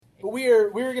Well,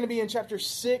 we're going to be in chapter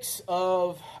 6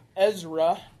 of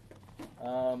Ezra,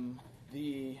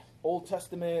 the Old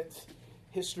Testament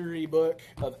history book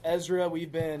of Ezra.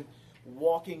 We've been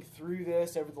walking through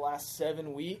this over the last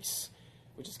 7 weeks,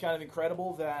 which is kind of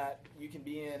incredible that you can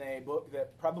be in a book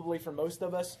that probably for most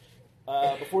of us,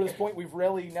 before this point, we've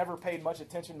really never paid much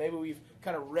attention. Maybe we've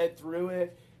kind of read through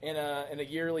it in a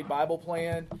yearly Bible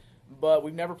plan, but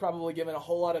we've never probably given a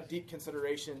whole lot of deep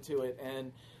consideration to it.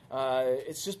 And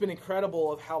it's just been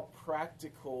incredible of how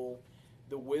practical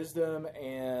the wisdom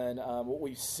and what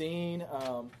we've seen.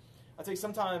 I'd say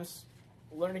sometimes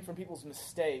learning from people's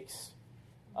mistakes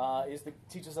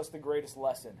teaches us the greatest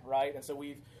lesson, right? And so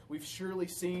we've surely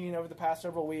seen over the past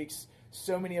several weeks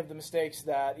so many of the mistakes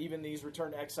that even these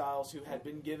returned exiles who had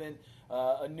been given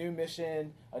a new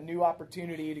mission, a new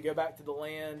opportunity to go back to the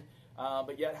land,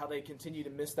 but yet how they continue to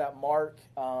miss that mark.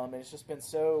 And it's just been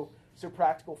so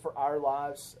practical for our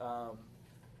lives.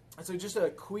 And so just a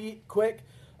quick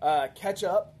catch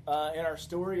up in our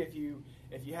story.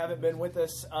 If you haven't been with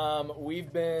us,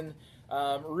 we've been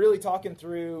really talking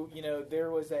through,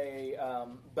 there was the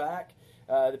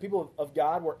people of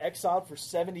God were exiled for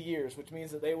 70 years, which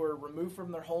means that they were removed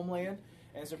from their homeland.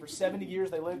 And so for 70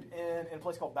 years they lived in a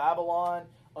place called Babylon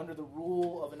under the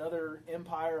rule of another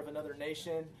empire, of another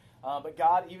nation. But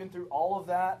God, even through all of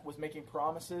that, was making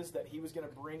promises that He was going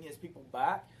to bring His people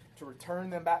back, to return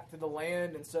them back to the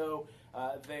land. And so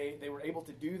they were able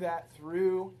to do that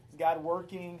through God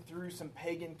working through some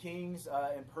pagan kings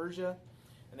in Persia.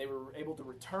 And they were able to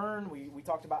return. We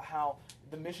talked about how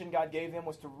the mission God gave them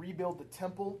was to rebuild the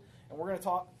temple. And we're going to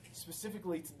talk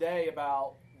specifically today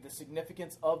about the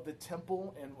significance of the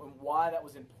temple and why that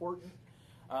was important.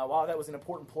 While that was an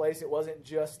important place, it wasn't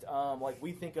just like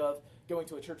we think of going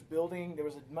to a church building. There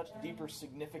was a much deeper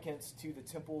significance to the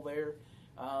temple there.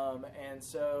 And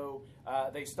so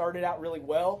they started out really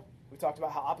well. We talked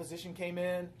about how opposition came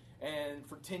in, and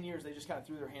for 10 years they just kind of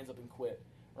threw their hands up and quit,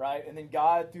 right? And then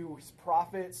God, through His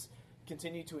prophets,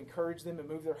 continued to encourage them and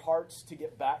move their hearts to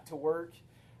get back to work.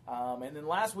 And then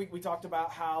last week we talked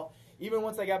about how even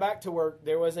once they got back to work,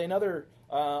 there was another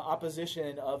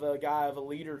opposition of a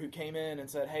leader who came in and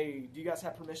said, hey, do you guys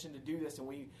have permission to do this? And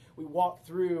we walked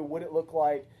through what it looked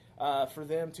like for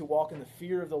them to walk in the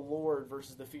fear of the Lord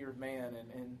versus the fear of man,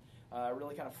 and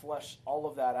really kind of flesh all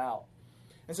of that out.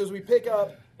 And so as we pick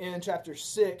up in chapter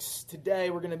 6, today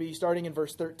we're going to be starting in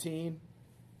verse 13,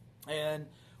 and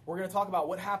we're going to talk about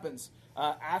what happens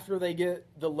after they get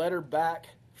the letter back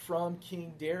from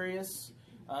King Darius.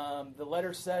 The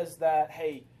letter says that,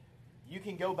 hey, you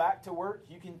can go back to work,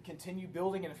 you can continue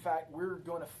building, and in fact, we're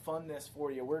going to fund this for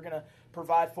you. We're going to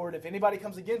provide for it. If anybody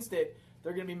comes against it,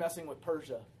 they're going to be messing with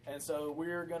Persia. And so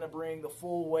we're going to bring the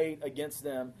full weight against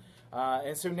them.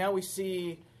 And so now we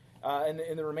see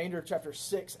in the remainder of chapter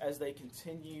 6 as they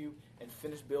continue and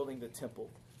finish building the temple.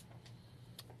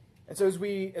 And so as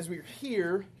we're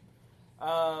here,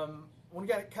 we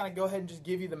got to kind of go ahead and just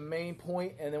give you the main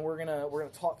point, and then we're gonna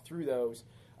talk through those.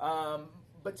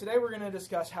 But today we're going to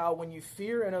discuss how when you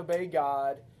fear and obey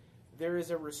God, there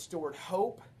is a restored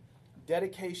hope,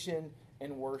 dedication,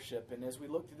 and worship. And as we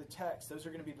look through the text, those are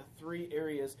going to be the 3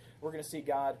 areas we're going to see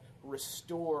God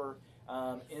restore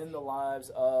in the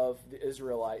lives of the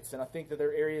Israelites. And I think that there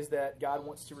are areas that God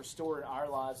wants to restore in our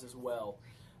lives as well.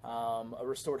 A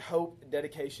restored hope,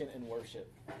 dedication, and worship.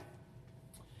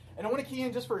 And I want to key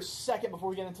in just for a second before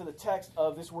we get into the text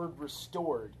of this word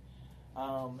restored.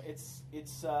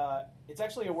 It's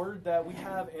actually a word that we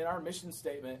have in our mission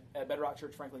statement at Bedrock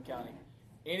Church, Franklin County.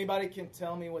 Anybody can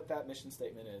tell me what that mission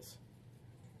statement is?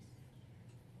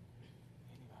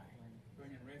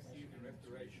 Bringing rescue and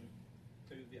restoration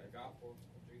to the gospel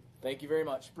of Jesus. Thank you very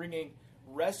much. Bringing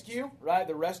rescue, right?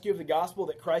 The rescue of the gospel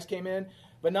that Christ came in.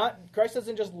 But Christ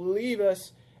doesn't just leave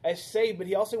us as saved, but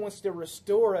He also wants to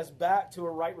restore us back to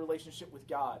a right relationship with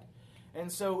God.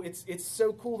 And so it's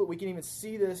so cool that we can even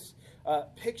see this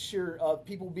picture of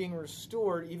people being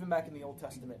restored even back in the Old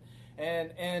Testament.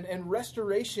 And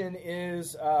restoration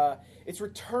is it's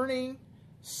returning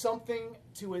something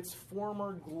to its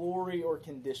former glory or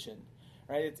condition,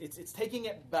 right? It's taking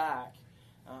it back.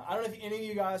 I don't know if any of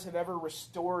you guys have ever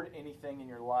restored anything in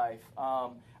your life. I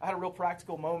had a real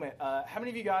practical moment. How many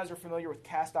of you guys are familiar with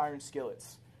cast iron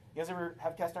skillets? You guys ever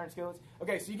have cast iron skillets?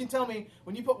 Okay, so you can tell me,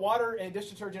 when you put water and dish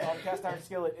detergent on a cast iron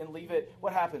skillet and leave it,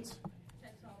 what happens?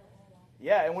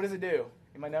 Yeah, and what does it do?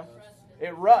 You might know?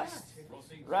 It rusts,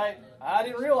 right? I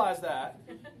didn't realize that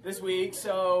this week,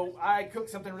 so I cooked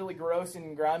something really gross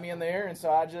and grimy in there, and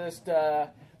so I just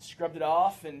scrubbed it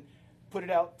off and put it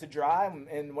out to dry.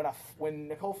 And when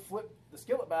Nicole flipped the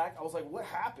skillet back, I was like, "What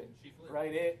happened?" She flipped.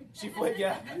 Right? She flipped.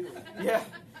 Yeah.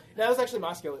 That was actually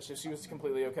my skillet shift. She was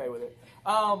completely okay with it.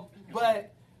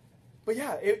 But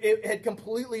yeah, it had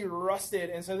completely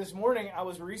rusted. And so this morning I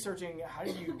was researching how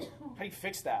do you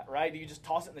fix that, right? Do you just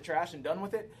toss it in the trash and done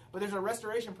with it? But there's a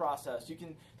restoration process. You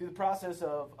can do the process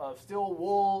of still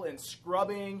wool and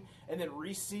scrubbing and then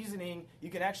reseasoning.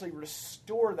 You can actually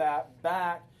restore that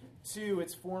back to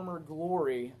its former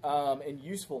glory and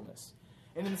usefulness.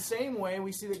 And in the same way,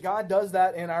 we see that God does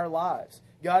that in our lives.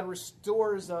 God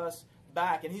restores us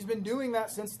back. And he's been doing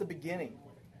that since the beginning.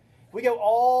 We go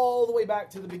all the way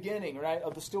back to the beginning, right,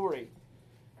 of the story.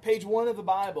 Page 1 of the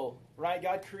Bible, right?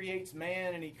 God creates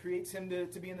man, and he creates him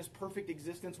to be in this perfect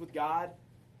existence with God,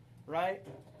 right?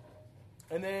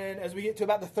 And then as we get to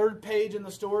about the third page in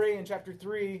the story, in chapter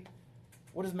 3,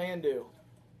 what does man do?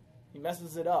 He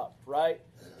messes it up, right?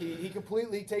 He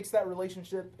completely takes that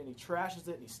relationship, and he trashes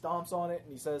it, and he stomps on it,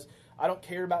 and he says, I don't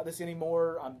care about this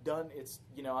anymore. I'm done. It's,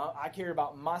 I care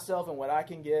about myself and what I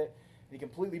can get. He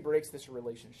completely breaks this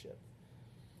relationship.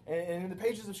 And in the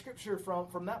pages of Scripture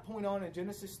from that point on in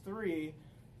Genesis 3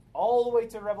 all the way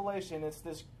to Revelation, it's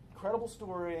this incredible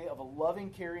story of a loving,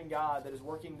 caring God that is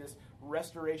working this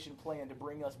restoration plan to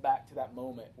bring us back to that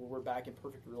moment where we're back in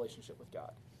perfect relationship with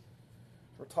God.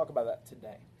 We'll talk about that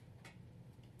today.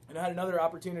 And I had another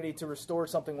opportunity to restore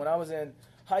something when I was in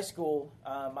high school.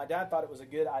 My dad thought it was a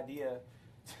good idea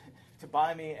to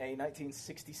buy me a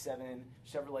 1967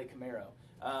 Chevrolet Camaro.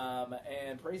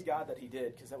 And praise God that he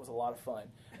did, because that was a lot of fun.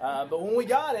 But when we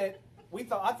got it,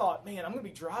 I thought, man, I'm going to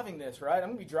be driving this, right?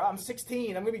 I'm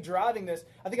 16. I'm going to be driving this.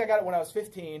 I think I got it when I was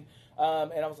 15. And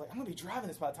I was like, I'm going to be driving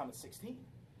this by the time I'm 16.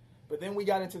 But then we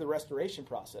got into the restoration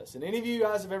process. And any of you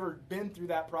guys have ever been through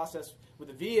that process with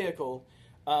a vehicle,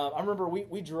 I remember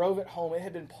we drove it home. It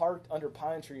had been parked under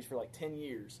pine trees for like 10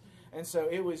 years. And so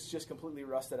it was just completely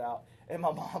rusted out. And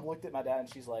my mom looked at my dad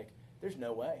and she's like, there's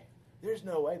no way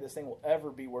this thing will ever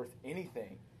be worth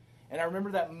anything. And I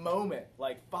remember that moment,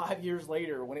 like 5 years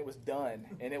later, when it was done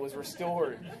and it was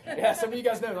restored. Yeah, some of you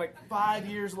guys know, like 5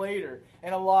 years later,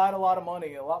 and a lot of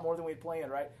money, a lot more than we had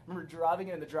planned, right? I remember driving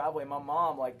it in the driveway, and my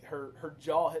mom, like, her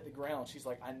jaw hit the ground. She's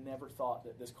like, I never thought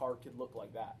that this car could look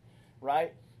like that,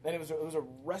 right? And it was a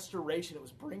restoration. It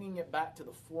was bringing it back to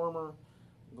the former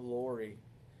glory.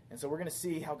 And so we're going to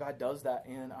see how God does that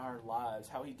in our lives,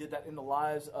 how he did that in the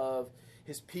lives of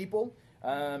his people,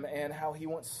 and how he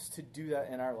wants to do that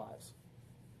in our lives.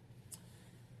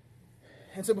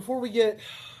 And so before we get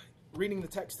reading the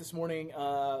text this morning,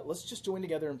 let's just join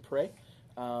together and pray,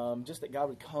 just that God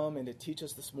would come and to teach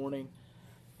us this morning,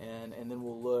 and then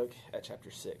we'll look at chapter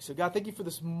 6. So God, thank you for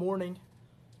this morning.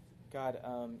 God,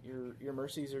 your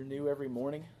mercies are new every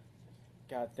morning.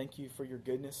 God, thank you for your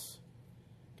goodness.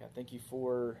 God, thank you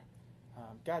for,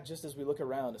 God, just as we look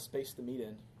around, a space to meet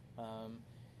in.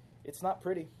 It's not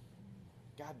pretty,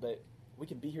 God, but we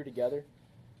can be here together.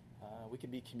 We can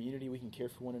be community. We can care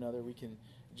for one another. We can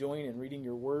join in reading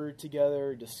your word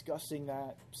together, discussing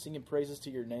that, singing praises to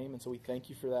your name, and so we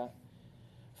thank you for that.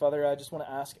 Father, I just want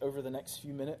to ask over the next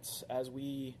few minutes as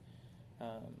we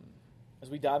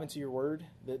dive into your word,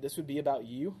 that this would be about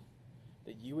you,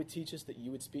 that you would teach us, that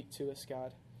you would speak to us,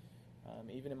 God.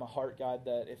 Even in my heart, God,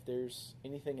 that if there's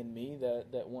anything in me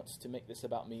that wants to make this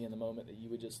about me in the moment, that you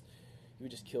would just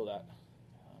kill that,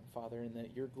 Father, and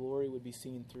that your glory would be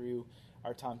seen through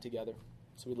our time together.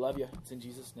 So we love you. It's in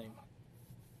Jesus' name.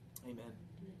 Amen.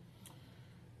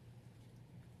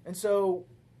 And so,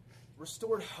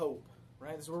 restored hope,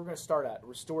 right? This is where we're going to start at.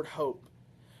 Restored hope.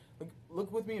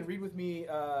 Look with me and read with me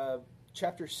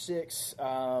chapter 6,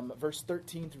 verse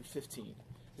 13 through 15.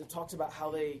 It talks about how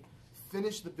they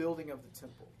finished the building of the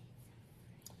temple.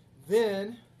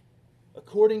 Then,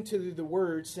 according to the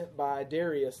word sent by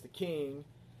Darius the king,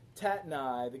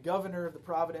 Tatnai, the governor of the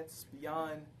province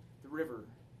beyond the river,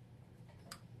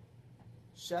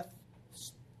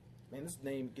 man, this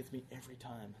name gets me every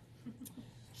time.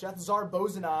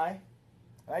 Shethzar-Bozenai,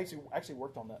 I actually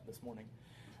worked on that this morning,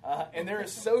 and their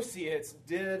associates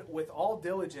did with all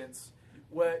diligence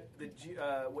what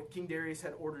King Darius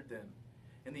had ordered them.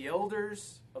 And the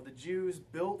elders of the Jews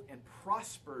built and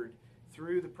prospered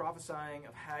through the prophesying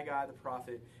of Haggai the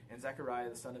prophet and Zechariah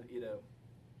the son of Iddo.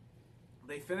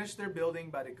 They finished their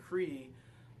building by decree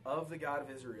of the God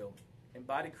of Israel, and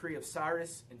by decree of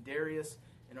Cyrus and Darius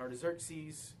and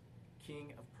Artaxerxes,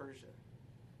 king of Persia.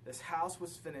 This house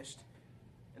was finished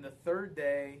in the 3rd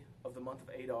day of the month of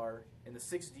Adar, in the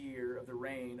 6th year of the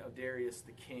reign of Darius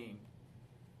the king.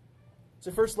 So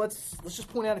first, let's just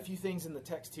point out a few things in the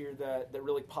text here that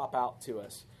really pop out to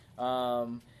us.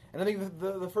 And I think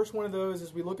the first one of those,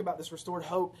 as we look about this restored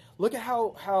hope, look at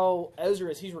how Ezra,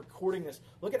 as he's recording this,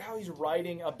 look at how he's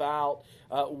writing about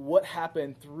what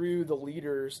happened through the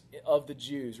leaders of the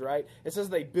Jews, right? It says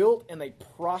they built and they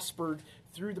prospered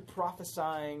through the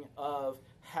prophesying of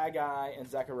Haggai and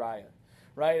Zechariah,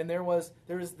 right? And there was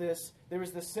this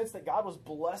sense that God was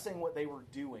blessing what they were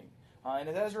doing. And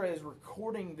as Ezra is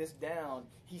recording this down,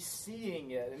 he's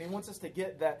seeing it, and he wants us to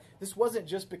get that this wasn't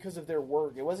just because of their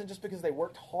work. It wasn't just because they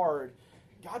worked hard.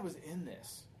 God was in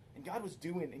this, and God was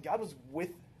doing, and God was with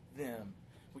them.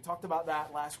 We talked about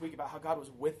that last week, about how God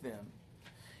was with them.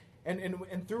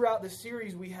 And throughout this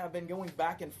series, we have been going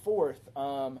back and forth,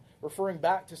 referring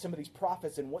back to some of these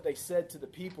prophets and what they said to the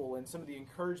people and some of the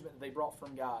encouragement that they brought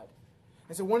from God.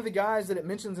 And so one of the guys that it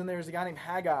mentions in there is a guy named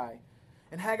Haggai.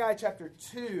 In Haggai chapter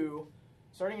 2,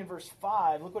 starting in verse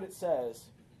 5, look what it says.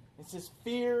 It says,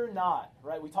 "Fear not,"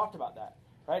 right? We talked about that,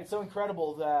 right? It's so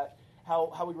incredible that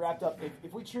how we wrapped up.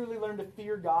 If we truly learn to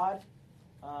fear God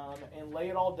and lay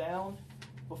it all down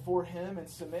before Him and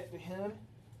submit to Him,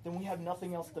 then we have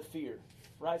nothing else to fear,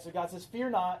 right? So God says,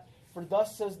 "Fear not, for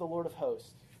thus says the Lord of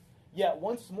hosts. Yet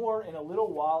once more in a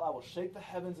little while I will shake the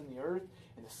heavens and the earth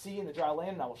and the sea and the dry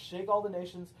land, and I will shake all the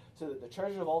nations, so that the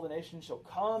treasure of all the nations shall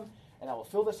come, and I will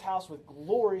fill this house with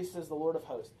glory, says the Lord of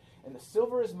hosts. And the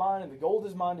silver is mine, and the gold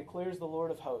is mine, declares the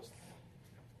Lord of hosts."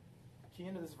 Key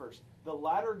into this verse. "The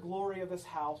latter glory of this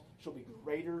house shall be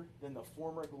greater than the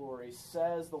former glory,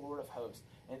 says the Lord of hosts.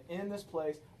 And in this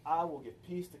place I will give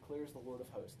peace, declares the Lord of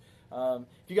hosts."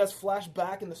 If you guys flash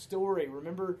back in the story,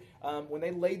 remember when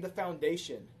they laid the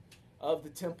foundation of the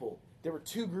temple, there were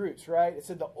two groups, right? It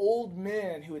said the old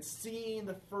men who had seen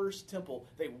the first temple,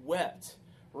 they wept,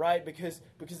 right? Because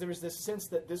there was this sense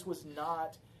that this was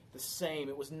not the same.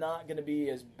 It was not going to be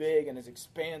as big and as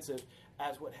expansive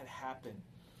as what had happened.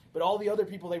 But all the other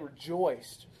people, they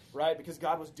rejoiced, right? Because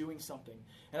God was doing something.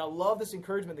 And I love this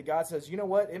encouragement that God says, you know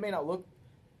what? It may not look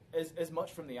as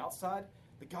much from the outside,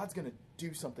 but God's going to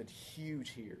do something huge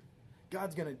here.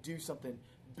 God's going to do something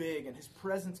big, and His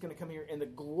presence is going to come here, and the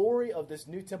glory of this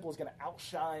new temple is going to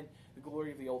outshine the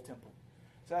glory of the old temple.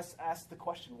 So that's ask the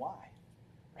question, why?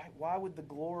 Right? Why would the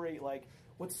glory,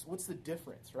 what's the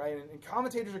difference, right? And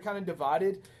commentators are kind of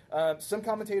divided. Some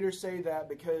commentators say that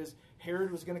because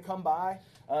Herod was going to come by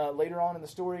later on in the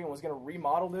story and was going to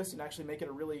remodel this and actually make it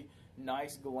a really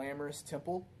nice, glamorous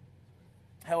temple.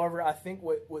 However, I think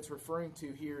what's referring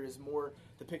to here is more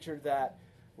the picture that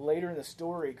later in the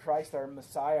story, Christ, our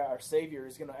Messiah, our Savior,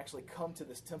 is going to actually come to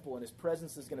this temple, and His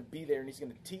presence is going to be there, and He's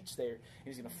going to teach there, and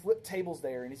He's going to flip tables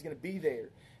there, and He's going to be there.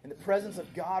 And the presence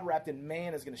of God wrapped in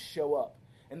man is going to show up.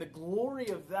 And the glory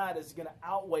of that is going to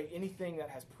outweigh anything that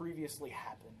has previously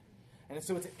happened. And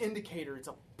so it's an indicator, it's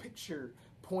a picture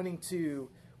pointing to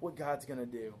what God's going to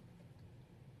do.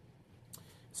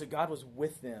 So God was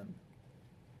with them,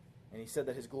 and He said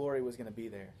that His glory was going to be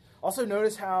there. Also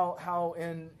notice how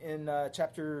in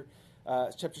chapter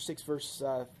 6, verse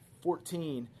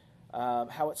 14,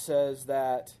 how it says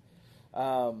that,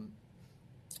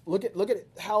 look at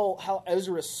how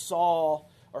Ezra saw,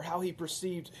 or how he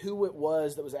perceived who it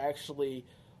was that was actually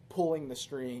pulling the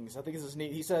strings. I think this is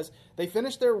neat. He says, "They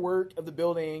finished their work of the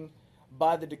building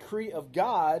by the decree of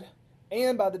God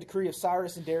and by the decree of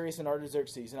Cyrus and Darius and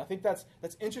Artaxerxes." And I think that's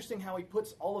interesting how he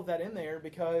puts all of that in there,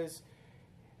 because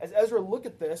as Ezra looked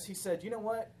at this, he said, you know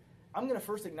what? I'm going to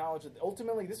first acknowledge that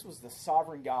ultimately this was the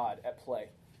sovereign God at play.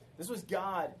 This was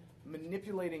God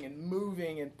manipulating and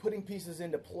moving and putting pieces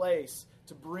into place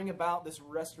to bring about this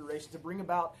restoration, to bring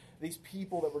about these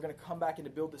people that were going to come back and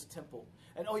to build this temple.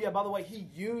 And oh yeah, by the way, He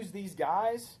used these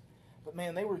guys, but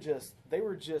man, they were just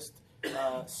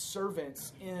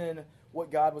servants in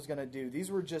what God was going to do. These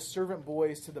were just servant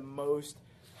boys to the Most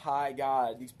High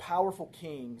God. These powerful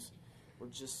kings were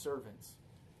just servants.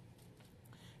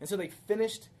 And so they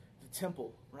finished the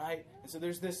temple, right? And so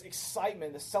there's this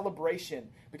excitement, this celebration,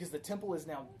 because the temple is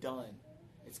now done.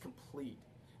 It's complete.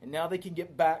 And now they can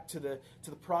get back to the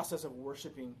process of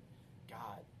worshiping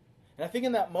God. And I think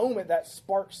in that moment, that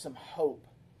sparks some hope.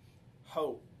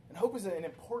 Hope. And hope is an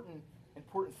important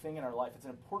thing in our life. It's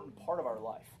an important part of our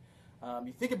life.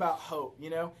 You think about hope,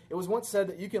 it was once said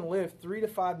that you can live 3 to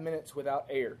 5 minutes without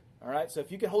air. All right? So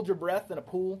if you can hold your breath in a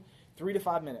pool, 3 to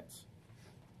 5 minutes.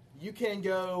 You can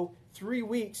go 3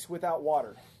 weeks without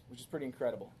water, which is pretty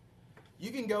incredible. You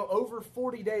can go over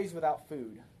 40 days without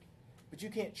food, but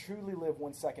you can't truly live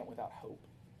 1 second without hope,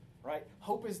 right?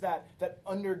 Hope is that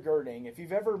undergirding. If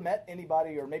you've ever met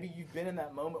anybody, or maybe you've been in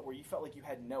that moment where you felt like you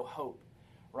had no hope,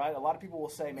 right? A lot of people will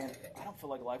say, man, I don't feel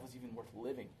like life was even worth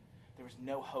living. There was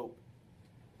no hope.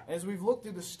 And as we've looked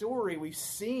through the story, we've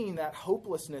seen that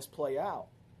hopelessness play out.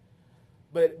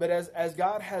 But as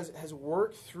God has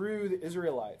worked through the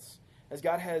Israelites, as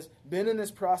God has been in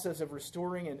this process of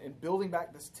restoring and building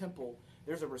back this temple,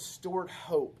 there's a restored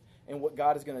hope in what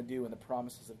God is going to do in the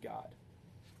promises of God.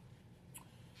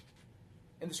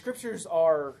 And the scriptures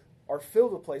are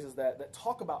filled with places that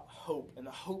talk about hope and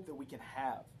the hope that we can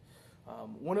have.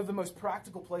 One of the most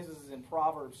practical places is in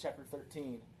Proverbs chapter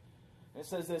 13. And it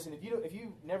says this, and if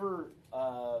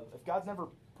God's never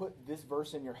put this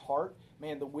verse in your heart,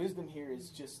 man, the wisdom here is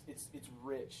just, it's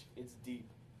rich, it's deep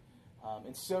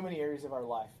in so many areas of our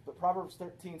life. But Proverbs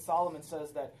 13, Solomon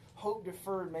says that hope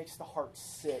deferred makes the heart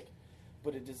sick,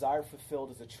 but a desire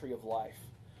fulfilled is a tree of life.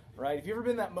 Right? Have you ever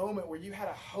been in that moment where you had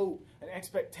a hope, an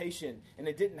expectation, and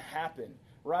it didn't happen?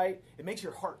 Right? It makes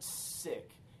your heart sick.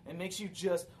 It makes you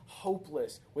just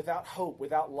hopeless, without hope,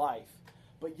 without life.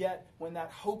 But yet, when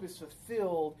that hope is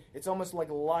fulfilled, it's almost like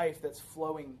life that's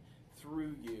flowing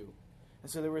through you. And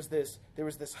so there was this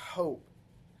hope.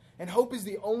 And hope is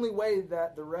the only way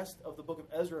that the rest of the book of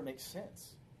Ezra makes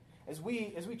sense. As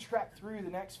we track through the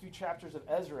next few chapters of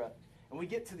Ezra, and we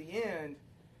get to the end,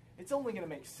 it's only going to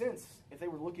make sense if they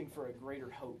were looking for a greater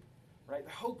hope, right?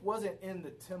 The hope wasn't in the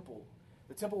temple.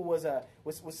 The temple was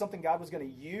something God was going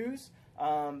to use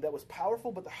that was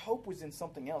powerful, but the hope was in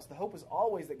something else. The hope was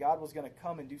always that God was going to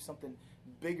come and do something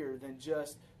bigger than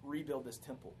just rebuild this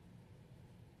temple.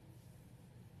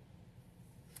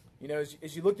 You know,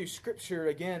 as you look through Scripture,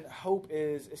 again, hope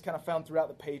is kind of found throughout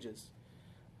the pages.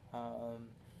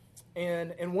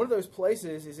 And one of those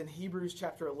places is in Hebrews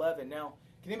chapter 11. Now,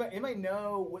 can anybody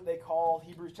know what they call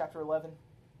Hebrews chapter 11?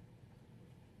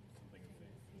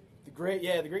 The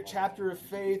great chapter of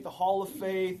faith, the hall of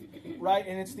faith, right?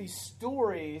 And it's these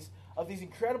stories of these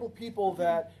incredible people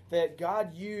that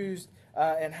God used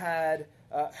and had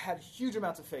huge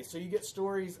amounts of faith. So you get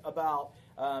stories about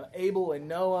Abel and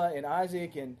Noah and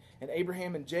Isaac and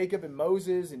Abraham and Jacob and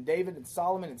Moses and David and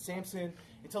Solomon and Samson.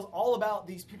 It tells all about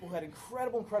these people who had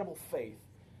incredible faith.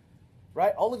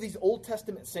 Right? All of these Old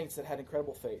Testament saints that had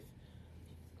incredible faith.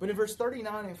 But in verse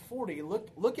 39 and 40,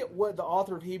 look at what the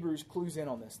author of Hebrews clues in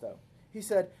on this, though. He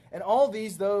said, and all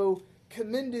these, though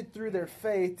commended through their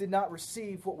faith, did not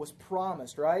receive what was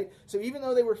promised, right? So even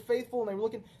though they were faithful and they were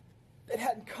looking, it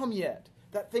hadn't come yet.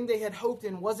 That thing they had hoped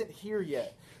in wasn't here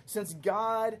yet. Since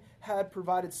God had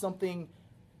provided something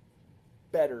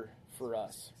better for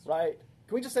us, right?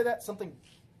 Can we just say that? Something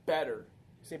better.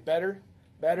 Say better?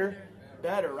 Better?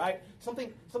 Better, right?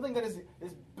 Something that is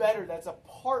better, that's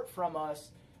apart from us,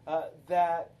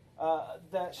 that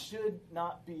should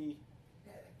not be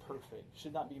perfect,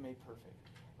 should not be made perfect,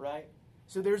 right?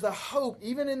 So there's a hope,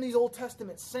 even in these Old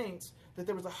Testament saints, that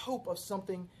there was a hope of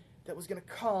something that was going to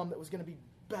come, that was going to be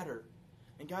better.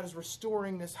 And God is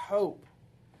restoring this hope.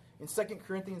 In 2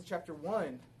 Corinthians chapter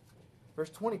 1,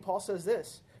 verse 20, Paul says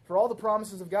this, for all the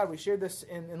promises of God, we shared this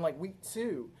in like week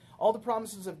 2, all the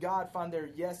promises of God find their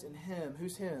yes in Him.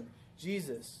 Who's Him?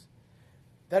 Jesus.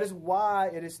 That is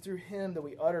why it is through Him that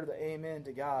we utter the amen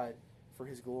to God for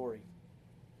His glory.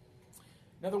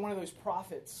 Another one of those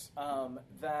prophets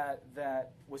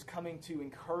that was coming to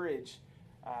encourage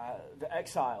the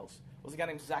exiles was a guy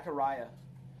named Zechariah.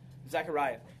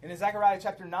 And in Zechariah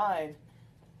chapter 9,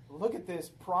 look at this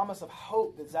promise of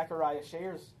hope that Zechariah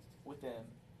shares with them.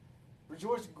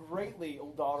 Rejoice greatly,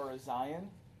 O daughter of Zion.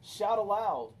 Shout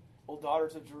aloud, O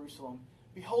daughters of Jerusalem.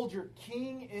 Behold, your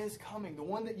king is coming, the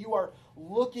one that you are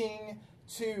looking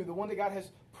to, the one that God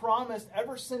has promised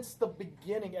ever since the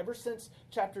beginning, ever since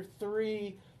chapter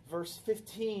 3, verse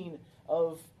 15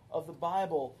 of the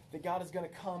Bible, that God is going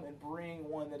to come and bring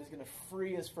one that is going to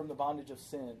free us from the bondage of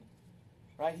sin.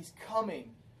 Right? He's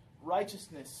coming.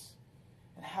 Righteousness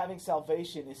and having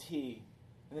salvation is He.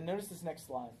 And then notice this next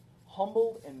line.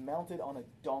 Humbled and mounted on a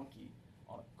donkey,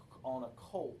 on a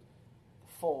colt,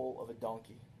 the foal of a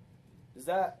donkey. Does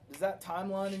that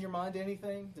timeline in your mind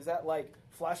anything? Does that like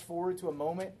flash forward to a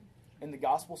moment in the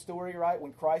gospel story, right?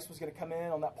 When Christ was going to come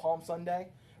in on that Palm Sunday,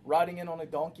 riding in on a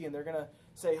donkey, and they're going to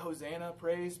say, Hosanna,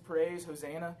 praise, praise,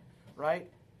 Hosanna, right?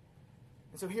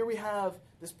 And so here we have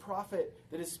this prophet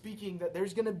that is speaking that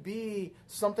there's going to be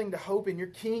something to hope in. Your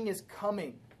king is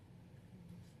coming.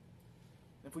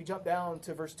 If we jump down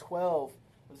to verse 12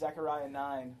 of Zechariah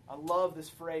 9, I love this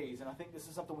phrase, and I think this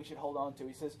is something we should hold on to.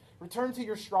 He says, return to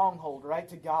your stronghold, right,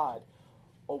 to God,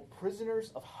 O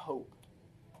prisoners of hope.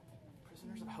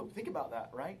 Prisoners of hope. Think about that,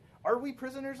 right? Are we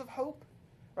prisoners of hope?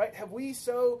 Right? Have we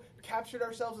so captured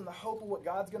ourselves in the hope of what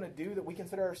God's going to do that we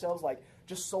consider ourselves like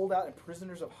just sold out and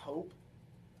prisoners of hope?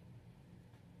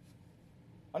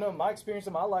 I know in my experience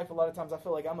in my life, a lot of times I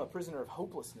feel like I'm a prisoner of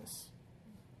hopelessness.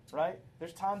 Right?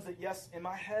 There's times that, yes, in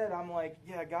my head, I'm like,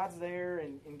 yeah, God's there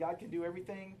and God can do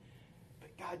everything. But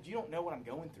God, you don't know what I'm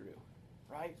going through,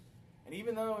 right? And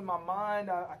even though in my mind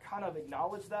I kind of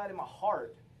acknowledge that, in my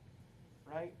heart,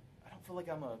 right, I don't feel like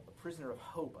I'm a prisoner of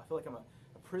hope. I feel like I'm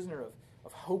a prisoner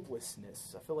of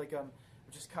hopelessness. I feel like I'm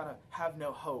just kind of have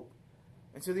no hope.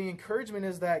 And so the encouragement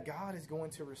is that God is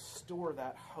going to restore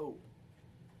that hope.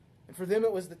 And for them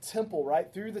it was the temple,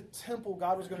 right? Through the temple,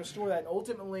 God was going to restore that. And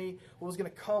ultimately, what was going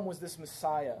to come was this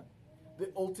Messiah, the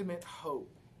ultimate hope.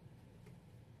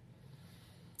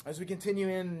 As we continue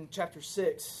in chapter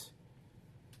 6,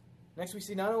 next we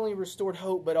see not only restored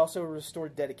hope, but also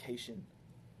restored dedication.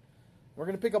 We're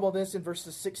going to pick up on this in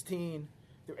verses 16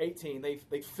 through 18.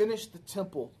 They finished the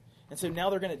temple, and so now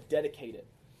they're going to dedicate it.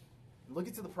 Look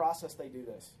into the process they do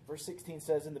this. Verse 16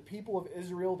 says, "And the people of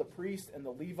Israel, the priests and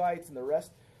the Levites and the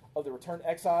rest of the returned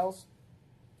exiles,"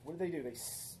 what did they do?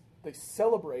 They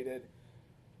celebrated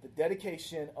the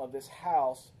dedication of this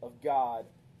house of God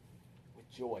with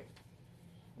joy.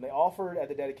 And they offered at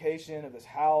the dedication of this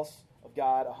house of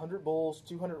God 100 bulls,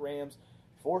 200 rams,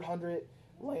 400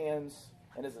 lambs,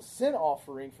 and as a sin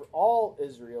offering for all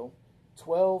Israel,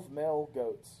 12 male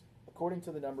goats, according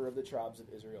to the number of the tribes of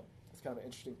Israel. That's kind of an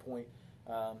interesting point.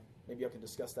 Maybe y'all can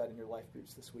discuss that in your life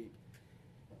groups this week.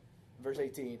 Verse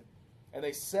 18, "And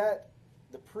they set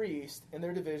the priests in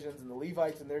their divisions and the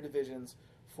Levites in their divisions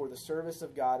for the service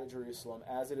of God at Jerusalem,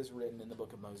 as it is written in the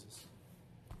book of Moses."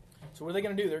 So what are they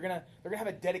going to do? They're going to have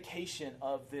a dedication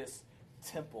of this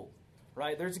temple,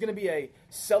 right? There's going to be a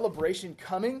celebration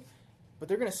coming, but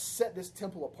they're going to set this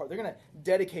temple apart. They're going to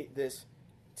dedicate this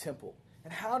temple.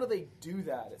 And how do they do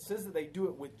that? It says that they do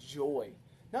it with joy,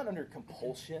 not under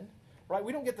compulsion, right?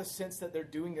 We don't get the sense that they're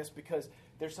doing this because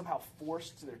they're somehow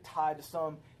forced, they're tied to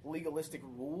some legalistic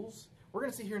rules. We're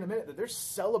going to see here in a minute that they're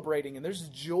celebrating and there's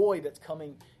joy that's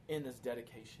coming in this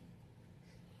dedication.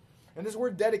 And this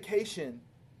word dedication,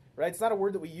 right, it's not a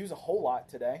word that we use a whole lot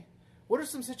today. What are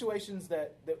some situations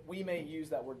that we may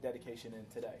use that word dedication in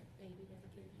today?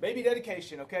 Baby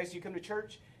dedication, okay? So you come to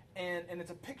church and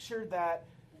it's a picture that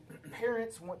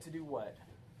parents want to do what?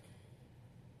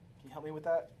 Can you help me with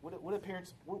that? What do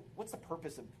parents, what's the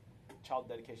purpose of child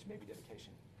dedication, baby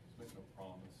dedication? Making a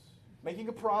promise. Making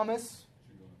a promise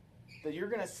that you're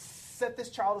going to set this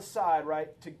child aside, right,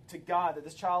 to God, that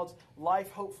this child's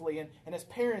life, hopefully, and as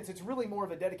parents, it's really more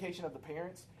of a dedication of the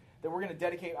parents, that we're going to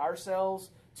dedicate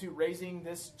ourselves to raising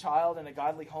this child in a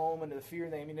godly home under the fear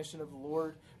and the admonition of the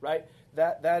Lord, right?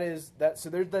 That is that. So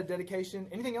there's that dedication.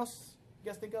 Anything else you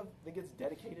guys think of that gets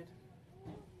dedicated?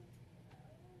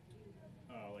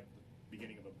 Like the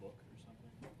beginning of a book or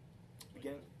something.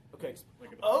 Beginning. Okay.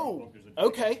 Like Oh. there's a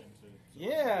Okay. dedication to-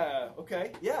 Yeah.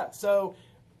 Okay. Yeah. So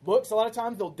books, a lot of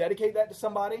times they'll dedicate that to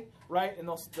somebody, right? And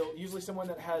they'll usually someone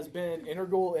that has been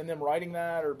integral in them writing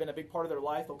that or been a big part of their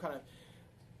life. They'll kind of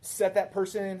set that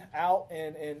person out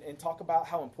and talk about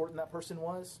how important that person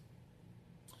was.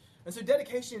 And so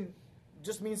dedication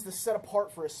just means to set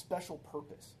apart for a special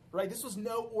purpose, right? This was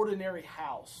no ordinary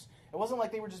house. It wasn't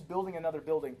like they were just building another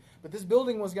building, but this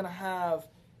building was going to have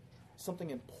something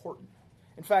important.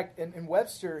 In fact, in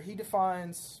Webster, he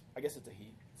defines, I guess it's a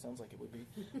he, sounds like it would be.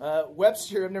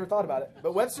 Webster, I've never thought about it,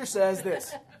 but Webster says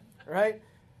this, right?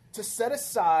 To set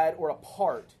aside or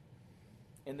apart,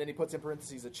 and then he puts in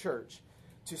parentheses a church,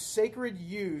 to sacred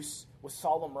use with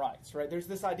solemn rites, right? There's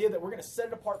this idea that we're going to set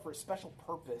it apart for a special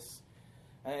purpose,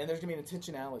 and there's going to be an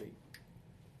intentionality.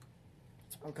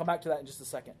 I'll come back to that in just a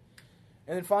second.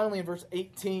 And then finally in verse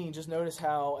 18, just notice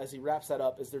how, as he wraps that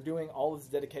up, as they're doing all of this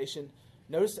dedication,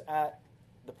 notice at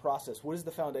the process. What is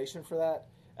the foundation for that?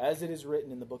 As it is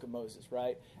written in the book of Moses,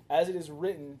 right? As it is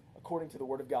written according to the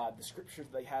word of God, the scriptures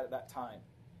they had at that time,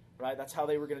 right? That's how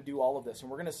they were going to do all of this. And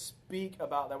we're going to speak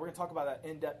about that. We're going to talk about that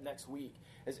in depth next week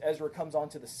as Ezra comes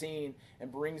onto the scene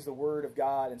and brings the word of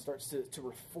God and starts to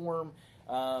reform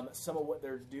some of what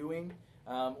they're doing.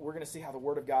 We're going to see how the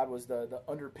word of God was the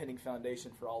underpinning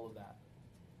foundation for all of that,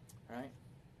 right?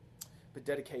 But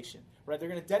dedication, right? They're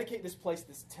going to dedicate this place,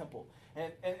 this temple.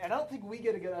 And I don't think we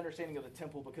get a good understanding of the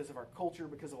temple because of our culture,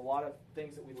 because of a lot of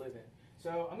things that we live in.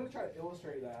 So I'm going to try to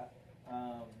illustrate that.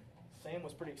 Sam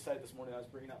was pretty excited this morning. I was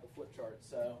bringing out the flip chart,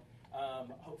 so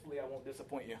hopefully I won't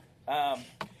disappoint you.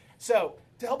 So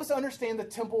to help us understand the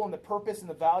temple and the purpose and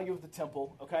the value of the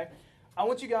temple, okay, I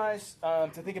want you guys to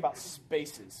think about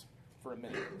spaces for a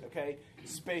minute, okay?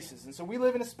 Spaces. And so we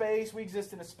live in a space. We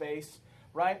exist in a space,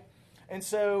 right? And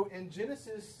so in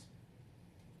Genesis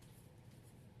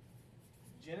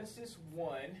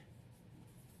 1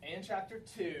 and chapter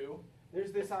 2,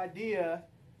 there's this idea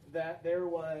that there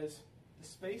was the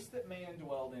space that man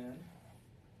dwelled in,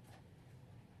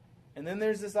 and then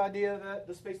there's this idea that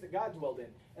the space that God dwelled in,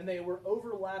 and they were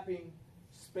overlapping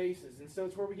spaces. And so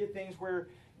it's where we get things where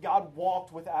God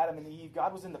walked with Adam and Eve.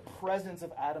 God was in the presence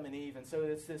of Adam and Eve. And so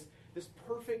it's this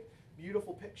perfect,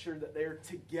 beautiful picture that they're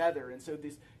together. And so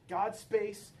this God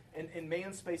space and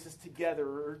man space is together.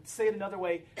 Or to say it another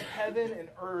way, heaven and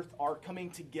earth are coming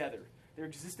together. They're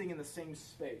existing in the same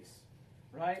space,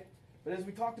 right? But as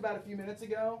we talked about a few minutes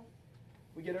ago,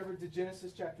 we get over to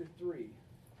Genesis chapter 3,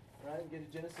 right? We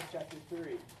get to Genesis chapter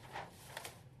 3.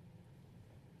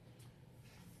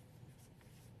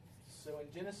 So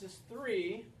in Genesis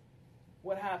 3,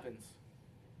 what happens?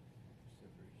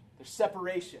 There's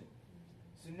separation.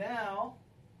 So now,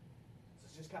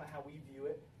 this is just kind of how we view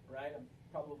it, right?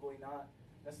 Probably not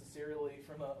necessarily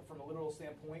from a literal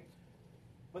standpoint.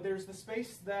 But there's the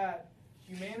space that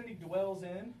humanity dwells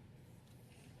in,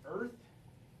 earth,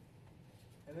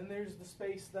 and then there's the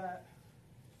space that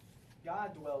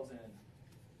God dwells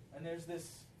in. And there's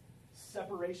this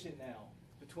separation now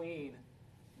between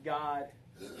God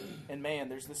and man.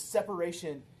 There's this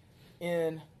separation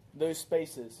in those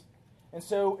spaces. And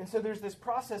so there's this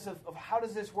process of how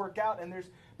does this work out? And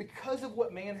because of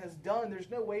what man has done,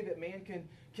 there's no way that man can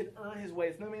earn his way.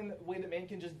 There's no way that man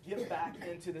can just get back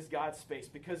into this God space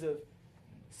because of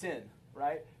sin,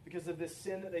 right? Because of this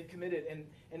sin that they've committed.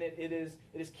 And it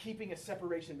is keeping a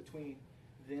separation between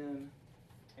them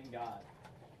and God.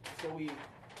 So we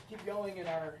keep going in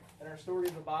our story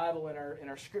of the Bible, in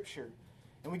our scripture.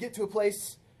 And we get to a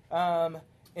place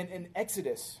in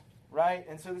Exodus, right?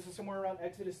 And so this is somewhere around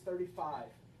Exodus 35.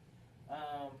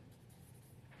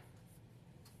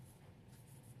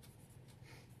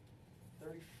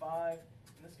 35, and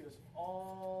this goes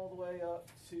all the way up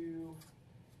to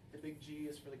the big G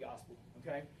is for the gospel,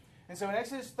 okay? And so in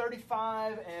Exodus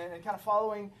 35 and kind of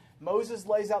following, Moses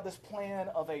lays out this plan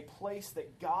of a place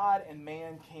that God and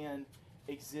man can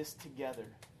exist together.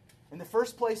 And the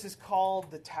first place is called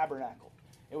the tabernacle.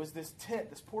 It was this tent,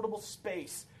 this portable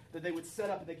space that they would set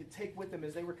up and they could take with them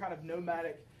as they were kind of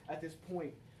nomadic at this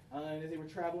point, and as they were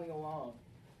traveling along.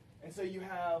 And so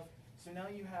now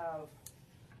you have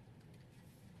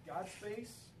God's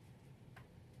space.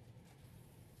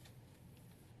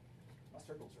 My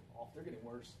circles are off. They're getting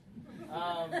worse.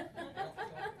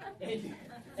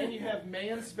 And you have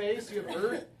man's space. You have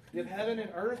earth. You have heaven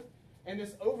and earth. And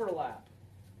this overlap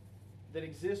that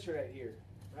exists right here.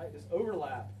 Right? This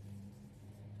overlap.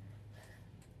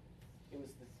 It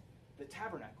was the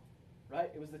tabernacle. Right?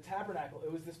 It was the tabernacle.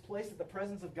 It was this place that the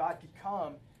presence of God could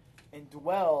come and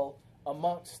dwell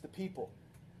amongst the people.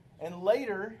 And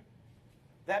later,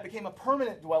 that became a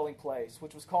permanent dwelling place,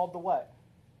 which was called the what?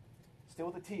 Still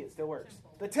with a T, it still works.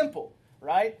 The temple,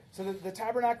 right? So the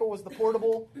tabernacle was the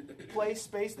portable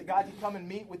space that God could come and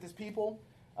meet with his people.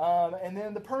 And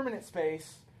then the permanent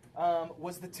space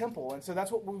was the temple. And so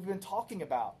that's what we've been talking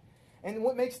about. And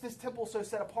what makes this temple so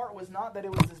set apart was not that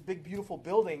it was this big, beautiful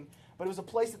building, but it was a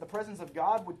place that the presence of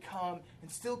God would come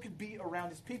and still could be around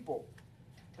his people.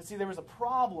 But see, there was a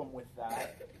problem with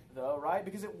that, though, right?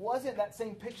 Because it wasn't that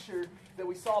same picture that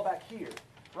we saw back here,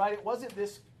 right? It wasn't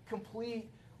this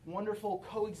complete, wonderful,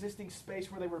 coexisting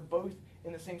space where they were both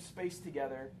in the same space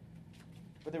together.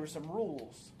 But there were some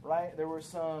rules, right? There were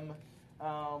some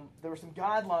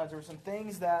guidelines. There were some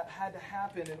things that had to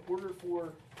happen in order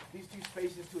for these two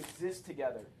spaces to exist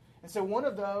together. And so one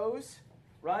of those,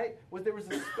 right, was there was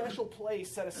a special place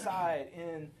set aside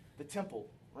in the temple,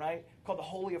 right, called the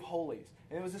Holy of Holies.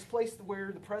 And it was this place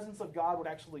where the presence of God would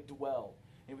actually dwell.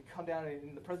 And it would come down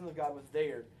and the presence of God was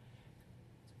there.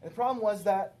 And the problem was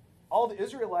that all the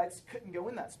Israelites couldn't go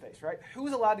in that space, right? Who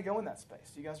was allowed to go in that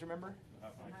space? Do you guys remember?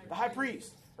 The high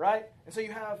priest, right? And so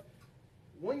you have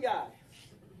one guy,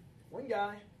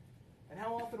 and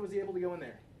how often was he able to go in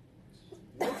there?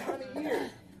 One time a year,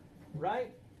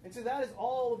 right? And so that is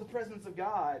all of the presence of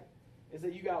God, is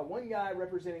that you got one guy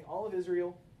representing all of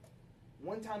Israel,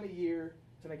 one time a year,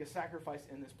 to make a sacrifice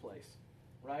in this place,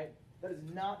 right? That is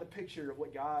not the picture of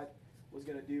what God was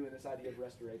going to do in this idea of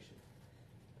restoration.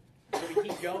 So we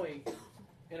keep going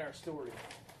in our story.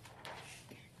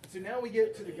 So now we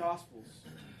get to the Gospels.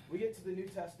 We get to the New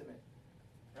Testament,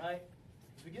 right?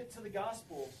 As we get to the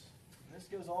Gospels, and this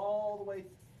goes all the way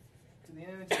to the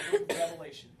end of the book of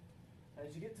Revelation. And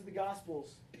as you get to the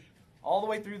Gospels, all the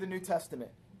way through the New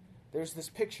Testament, there's this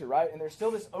picture, right? And there's still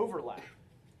this overlap.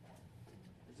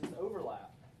 There's this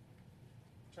overlap.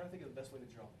 I'm trying to think of the best way to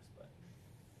draw this, but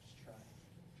just try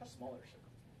a smaller circle.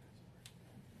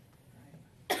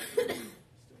 Right? Still not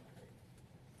great.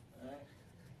 All right.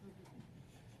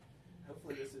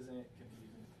 Hopefully this isn't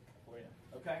confusing for you.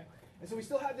 Okay? And so we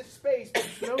still have this space, but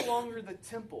it's no longer the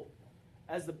temple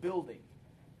as the building.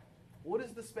 What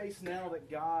is the space now that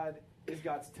God is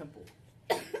God's temple?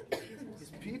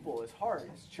 His people, His heart,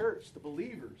 His church, the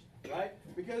believers, right?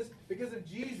 Because of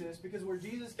Jesus, because where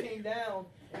Jesus came down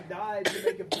and died to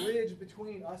make a bridge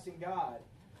between us and God,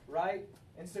 right?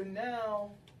 And so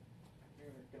now,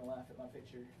 you're going to laugh at my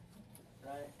picture,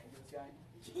 right? Look at this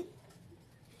guy.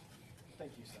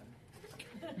 Thank you,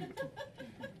 son.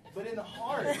 But in the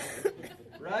heart,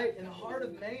 right? In the heart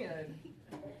of man,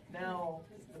 now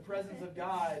the presence of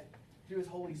God through His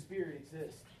Holy Spirit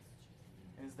exists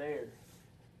and is there,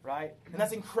 right? And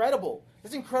that's incredible.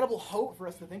 That's incredible hope for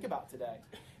us to think about today,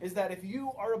 is that if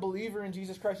you are a believer in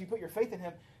Jesus Christ, you put your faith in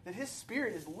Him, that His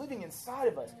Spirit is living inside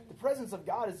of us. The presence of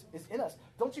God is in us.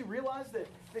 Don't you realize that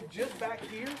just back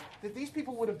here, that these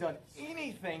people would have done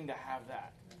anything to have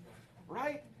that,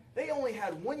 right? They only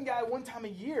had one guy one time a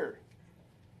year,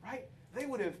 right? They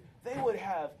would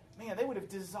have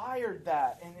desired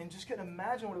that and just couldn't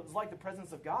imagine what it was like, the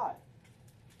presence of God.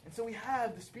 And so we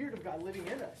have the Spirit of God living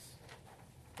in us.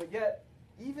 But yet,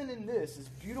 even in this, as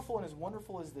beautiful and as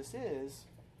wonderful as this is,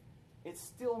 it's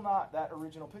still not that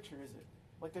original picture, is it?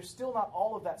 Like, there's still not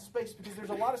all of that space, because there's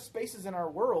a lot of spaces in our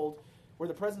world where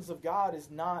the presence of God is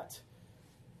not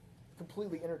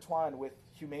completely intertwined with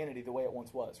humanity the way it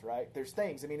once was, right? There's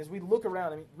things. I mean, as we look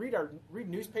around, read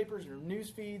newspapers or news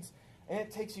feeds, and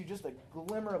it takes you just a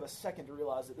glimmer of a second to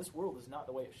realize that this world is not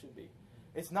the way it should be.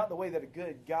 It's not the way that a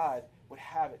good God would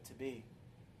have it to be.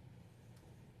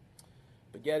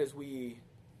 But yet, as we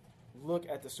look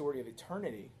at the story of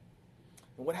eternity,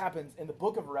 and what happens in the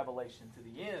book of Revelation to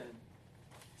the end,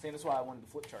 saying that's why I wanted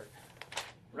the flip chart,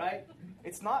 right?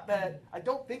 It's not that, I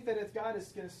don't think that it's God is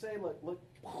going to say, look,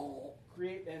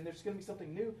 create, and there's going to be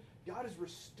something new. God is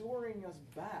restoring us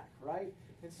back, right?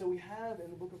 And so we have in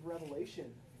the book of Revelation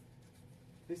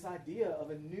this idea of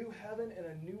a new heaven and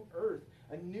a new earth,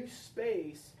 a new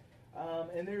space.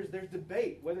 And there's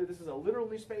debate whether this is a literal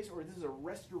new space or this is a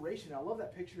restoration. I love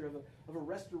that picture of a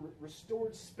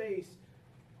restored space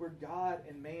where God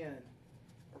and man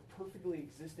are perfectly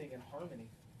existing in harmony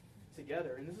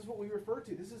together. And this is what we refer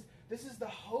to. This is the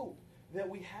hope that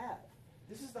we have.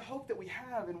 This is the hope that we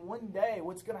have. And one day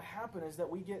what's going to happen is that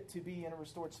we get to be in a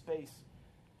restored space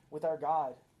with our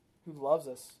God who loves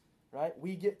us, right?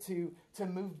 We get to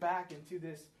move back into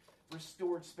this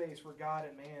restored space where God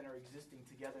and man are existing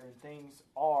together and things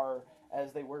are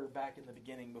as they were back in the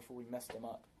beginning before we messed them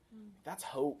up. That's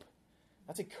hope.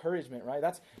 That's encouragement, right?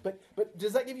 But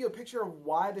does that give you a picture of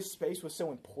why this space was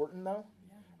so important, though?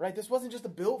 Yeah. Right? This wasn't just a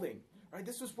building, right?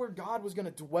 This was where God was going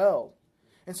to dwell.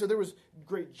 And so there was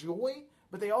great joy,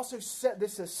 but they also set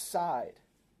this aside.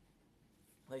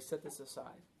 They set this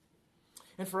aside.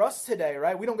 And for us today,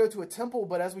 right, we don't go to a temple,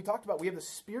 but as we talked about, we have the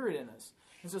Spirit in us.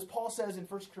 And so as Paul says in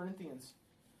 1 Corinthians,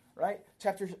 right,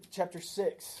 chapter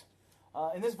 6,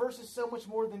 and this verse is so much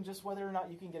more than just whether or not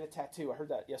you can get a tattoo. I heard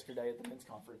that yesterday at the men's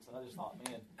conference, and I just thought,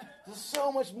 man, this is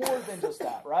so much more than just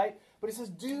that, right? But it says,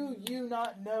 do you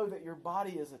not know that your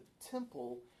body is a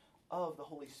temple of the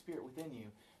Holy Spirit within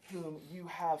you, whom you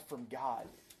have from God?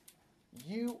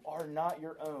 You are not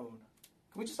your own.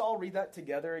 Can we just all read that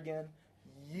together again?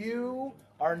 You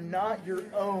are not your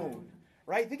own,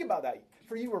 right? Think about that.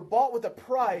 For you were bought with a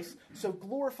price, so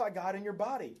glorify God in your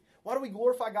body. Why do we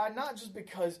glorify God? Not just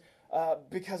because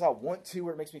I want to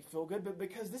or it makes me feel good, but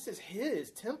because this is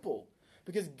His temple.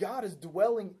 Because God is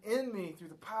dwelling in me through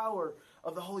the power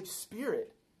of the Holy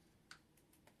Spirit.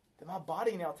 That my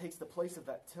body now takes the place of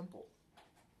that temple.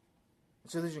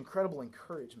 And so there's incredible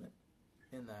encouragement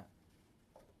in that.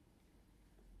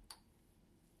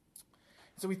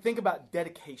 So we think about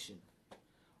dedication,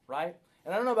 right?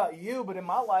 And I don't know about you, but in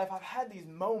my life, I've had these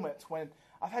moments when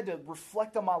I've had to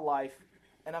reflect on my life,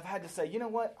 and I've had to say, you know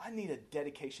what? I need a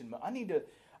dedication. I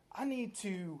need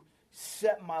to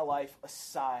set my life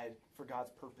aside for God's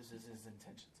purposes and His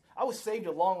intentions. I was saved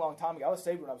a long, long time ago. I was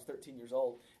saved when I was 13 years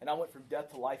old, and I went from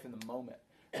death to life in the moment,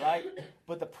 right?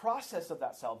 But the process of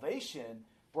that salvation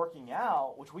working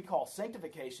out, which we call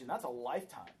sanctification, that's a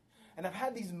lifetime. And I've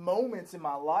had these moments in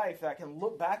my life that I can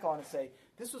look back on and say,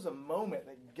 this was a moment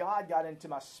that God got into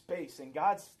my space, and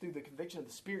God, through the conviction of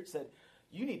the Spirit, said,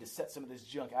 you need to set some of this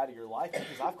junk out of your life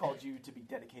because I've called you to be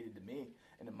dedicated to me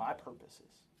and to my purposes.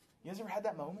 You guys ever had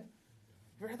that moment?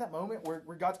 You ever had that moment where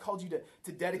God's called you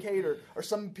to dedicate, or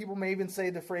some people may even say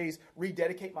the phrase,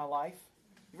 rededicate my life?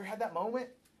 You ever had that moment?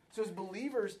 So as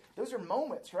believers, those are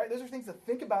moments, right? Those are things to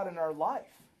think about in our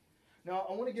life. Now,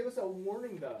 I want to give us a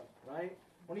warning, though, right?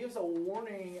 I want to give us a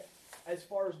warning as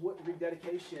far as what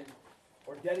rededication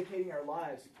or dedicating our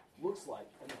lives looks like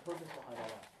and the purpose behind all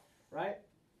that, right?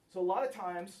 So a lot of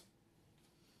times,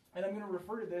 and I'm going to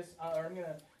refer to this, or I'm going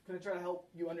to try to help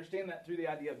you understand that through the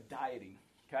idea of dieting,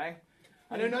 okay?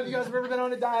 I know none of you guys have ever been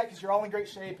on a diet because you're all in great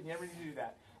shape and you never need to do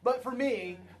that. But for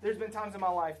me, there's been times in my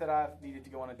life that I've needed to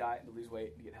go on a diet and to lose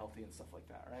weight and get healthy and stuff like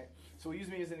that, right? So use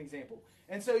me as an example.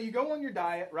 And so you go on your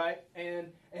diet, right? And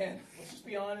let's just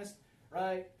be honest,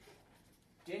 right?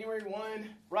 January 1,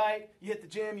 right? You hit the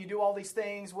gym, you do all these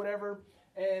things, whatever.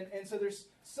 And so there's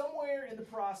somewhere in the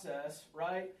process,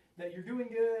 right, that you're doing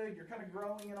good, you're kind of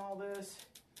growing in all this.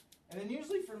 And then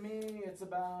usually for me, it's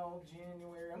about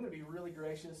January, I'm going to be really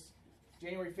gracious,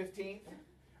 January 15th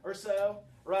or so,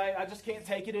 right? I just can't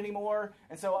take it anymore.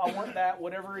 And so I want that,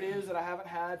 whatever it is that I haven't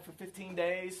had for 15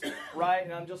 days, right?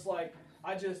 And I'm just like,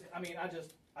 I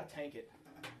tank it.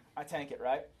 I tank it,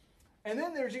 right? And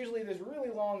then there's usually this really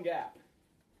long gap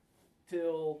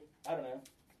till, I don't know,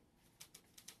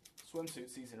 swimsuit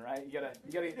season, right? You gotta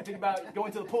think about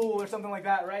going to the pool or something like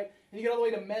that, right? And you get all the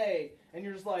way to May, and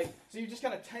you're just like, so you just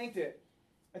kind of tanked it.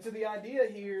 And so the idea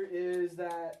here is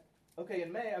that, okay,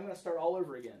 in May, I'm going to start all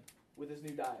over again with this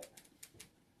new diet.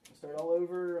 I'll start all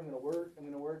over, I'm going to work.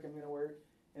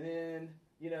 And then,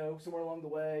 somewhere along the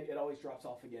way, it always drops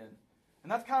off again.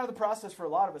 And that's kind of the process for a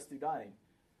lot of us through dieting.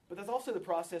 But that's also the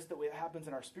process that happens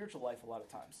in our spiritual life a lot of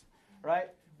times, right?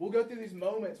 We'll go through these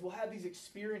moments, we'll have these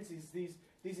experiences,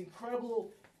 these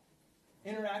incredible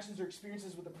interactions or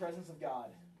experiences with the presence of God.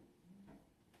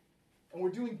 And we're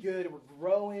doing good, and we're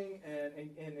growing,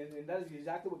 and that is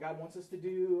exactly what God wants us to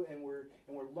do, and we're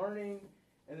learning.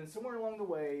 And then somewhere along the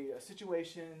way, a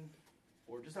situation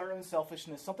or just our own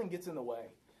selfishness, something gets in the way.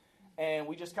 And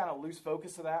we just kind of lose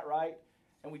focus of that, right?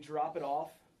 And we drop it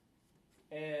off,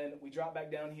 and we drop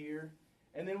back down here.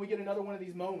 And then we get another one of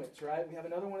these moments, right? We have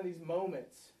another one of these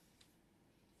moments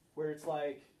where it's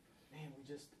like, man,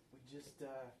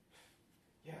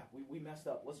 we messed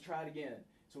up. Let's try it again.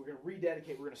 So we're going to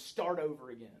rededicate. We're going to start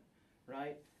over again,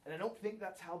 right? And I don't think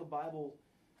that's how the Bible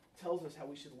tells us how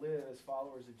we should live as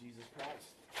followers of Jesus Christ.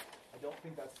 I don't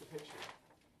think that's the picture.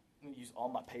 I'm going to use all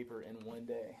my paper in one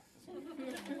day. Awesome.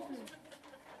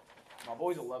 My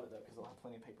boys will love it, though, because they'll have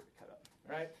plenty of paper to cut up,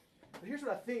 right? But here's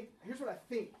what I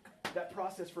think that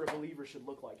process for a believer should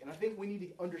look like. And I think we need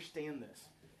to understand this,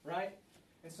 right?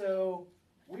 And so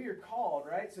we are called,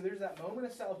 right? So there's that moment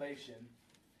of salvation,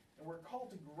 and we're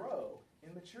called to grow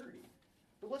in maturity.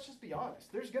 But let's just be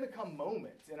honest. There's going to come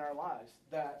moments in our lives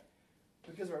that,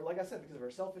 because of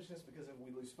our selfishness, because if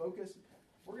we lose focus,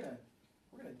 we're going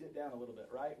to dip down a little bit,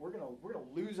 right? We're going to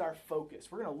lose our focus.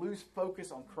 We're going to lose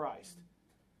focus on Christ.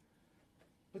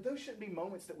 But those shouldn't be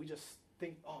moments that we just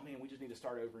think, oh man, we just need to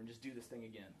start over and just do this thing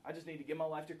again. I just need to give my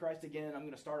life to Christ again. I'm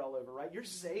going to start all over, right? You're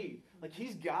saved. Like,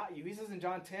 He's got you. He says in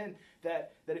John 10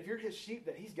 that if you're His sheep,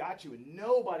 that He's got you, and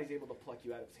nobody's able to pluck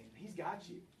you out of His hand. He's got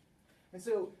you. And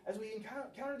so as we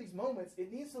encounter these moments,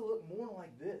 it needs to look more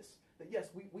like this. That yes,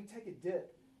 we take a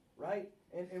dip, right?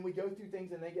 And we go through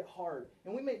things and they get hard.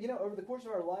 And we may, over the course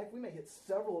of our life, we may hit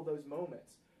several of those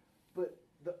moments. But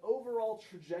the overall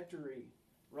trajectory,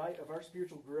 right, of our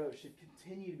spiritual growth should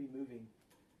continue to be moving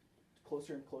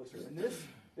closer and closer. And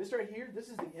this right here, this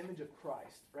is the image of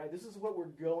Christ, right? This is what we're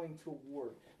going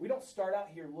toward. We don't start out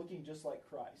here looking just like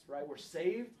Christ, right? We're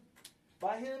saved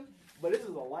by Him, but this is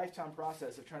a lifetime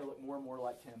process of trying to look more and more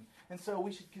like Him. And so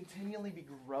we should continually be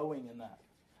growing in that.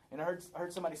 And I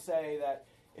heard somebody say that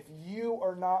if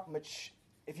you're not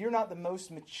the most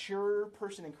mature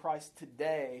person in Christ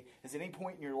today, at any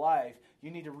point in your life,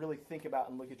 you need to really think about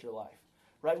and look at your life.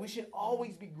 Right? We should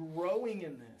always be growing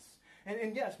in this.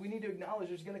 And yes, we need to acknowledge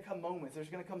there's going to come moments. There's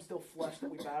going to come still flesh that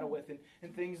we battle with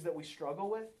and things that we struggle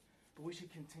with. But we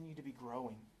should continue to be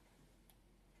growing.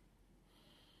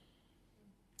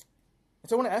 And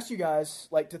so I want to ask you guys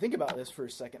to think about this for a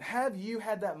second. Have you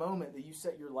had that moment that you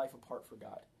set your life apart for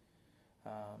God?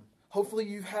 Hopefully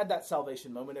you've had that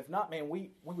salvation moment. If not, man,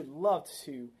 we would love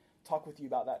to talk with you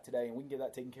about that today, and we can get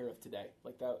that taken care of today.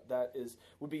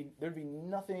 There'd be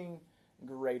nothing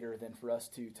greater than for us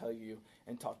to tell you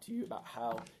and talk to you about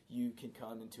how you can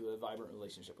come into a vibrant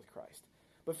relationship with Christ.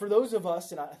 But for those of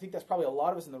us, and I think that's probably a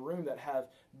lot of us in the room that have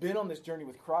been on this journey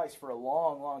with Christ for a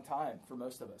long, long time, for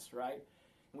most of us, right?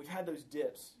 And we've had those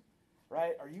dips,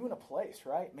 right? Are you in a place,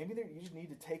 right? Maybe you just need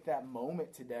to take that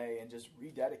moment today and just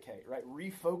rededicate, right?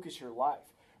 Refocus your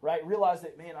life, right? Realize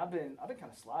that, man, I've been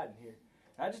kind of sliding here.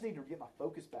 And I just need to get my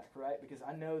focus back, right? Because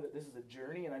I know that this is a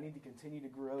journey and I need to continue to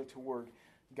grow toward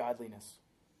godliness.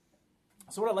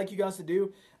 So what I'd like you guys to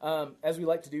do, as we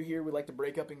like to do here, we like to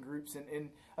break up in groups. And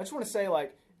I just want to say,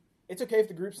 it's okay if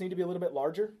the groups need to be a little bit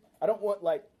larger. I don't want,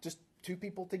 just two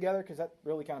people together, because that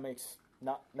really kind of makes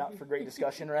not for great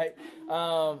discussion, right?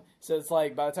 So it's by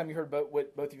the time you heard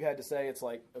what both of you had to say, it's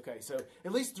okay, so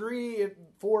at least 3,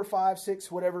 4, 5,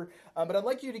 6, whatever. But I'd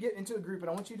like you to get into a group, and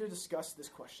I want you to discuss this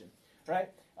question, right?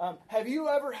 Have you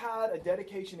ever had a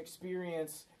dedication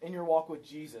experience in your walk with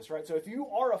Jesus, right? So if you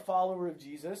are a follower of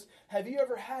Jesus, have you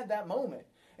ever had that moment?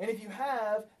 And if you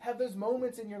have those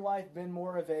moments in your life been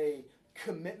more of a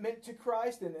commitment to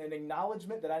Christ and an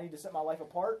acknowledgement that I need to set my life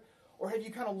apart? Or have you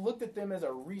kind of looked at them as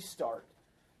a restart,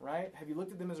 right? Have you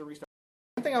looked at them as a restart?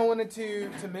 One thing I wanted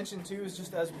to mention too is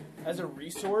just as a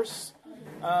resource,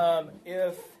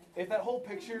 if that whole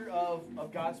picture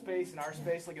of God's space and our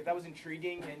space, like if that was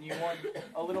intriguing and you want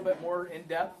a little bit more in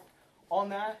depth on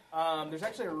that, there's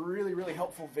actually a really, really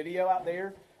helpful video out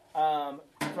there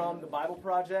from the Bible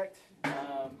Project.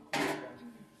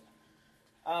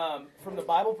 From the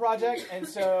Bible Project, and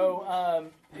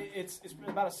so it's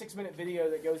about a 6-minute video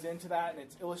that goes into that, and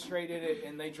it's illustrated,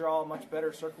 and they draw much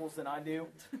better circles than I do.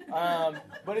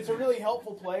 But it's a really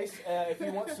helpful place if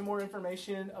you want some more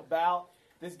information about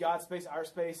this God space, our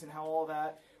space, and how all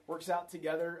that works out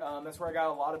together. That's where I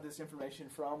got a lot of this information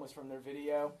from, was from their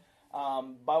video.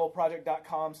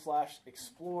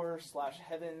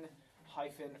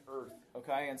 BibleProject.com/explore/heaven-earth.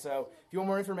 Okay, and so if you want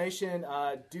more information,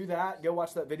 do that. Go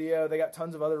watch that video. They got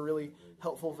tons of other really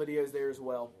helpful videos there as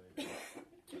well.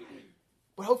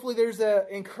 But hopefully there's an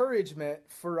encouragement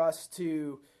for us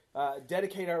to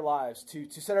dedicate our lives, to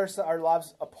set our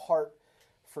lives apart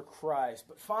for Christ.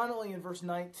 But finally, in verse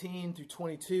 19 through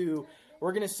 22,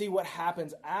 we're going to see what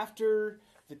happens after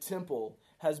the temple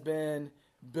has been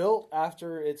built,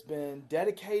 after it's been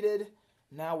dedicated.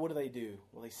 Now what do?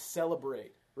 Well, they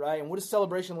celebrate, right? And what does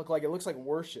celebration look like? It looks like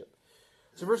worship.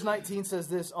 So verse 19 says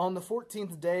this: on the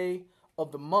 14th day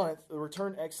of the month, the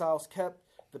returned exiles kept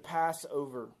the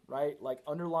Passover, right? Like,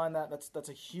 underline that. That's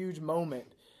a huge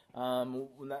moment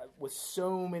with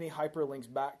so many hyperlinks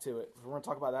back to it. We're going to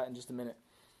talk about that in just a minute.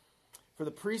 For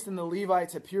the priests and the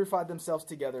Levites had purified themselves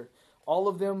together. All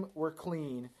of them were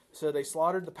clean, so they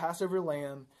slaughtered the Passover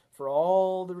lamb for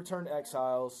all the returned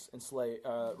exiles and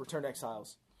returned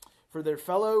exiles, for their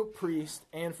fellow priests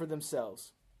and for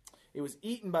themselves. It was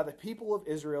eaten by the people of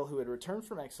Israel who had returned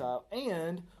from exile,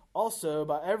 and also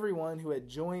by everyone who had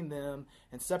joined them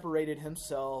and separated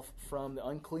himself from the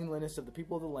uncleanliness of the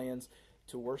people of the lands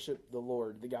to worship the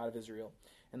Lord, the God of Israel.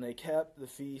 And they kept the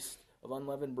feast of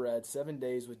unleavened bread 7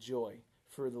 days with joy,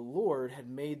 for the Lord had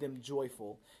made them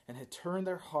joyful and had turned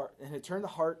the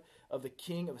heart of the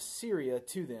king of Assyria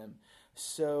to them,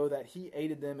 so that he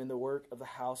aided them in the work of the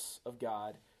house of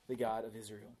God, the God of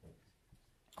Israel.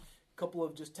 A couple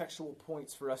of just textual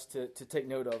points for us to take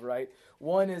note of, right?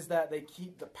 One is that they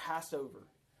keep the Passover,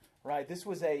 right? This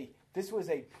was a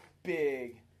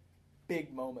big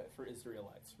moment for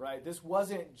Israelites, right? This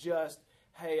wasn't just,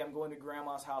 hey, I'm going to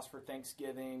grandma's house for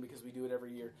Thanksgiving because we do it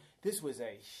every year. This was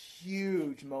a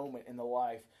huge moment in the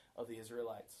life of the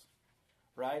Israelites,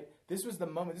 right? This was the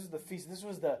moment, this was the feast, this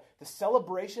was the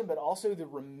celebration, but also the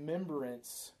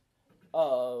remembrance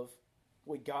of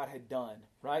what God had done,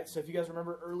 right? So if you guys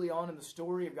remember early on in the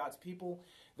story of God's people,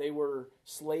 they were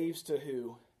slaves to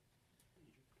who?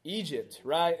 Egypt,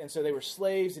 right? And so they were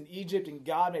slaves in Egypt, and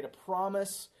God made a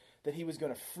promise that he was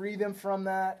going to free them from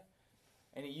that.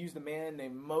 And he used a man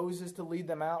named Moses to lead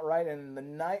them out, right? And the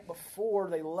night before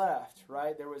they left,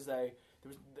 right,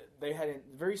 they had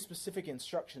very specific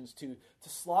instructions to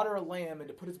slaughter a lamb and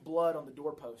to put its blood on the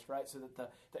doorpost, right, so that the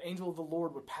angel of the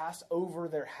Lord would pass over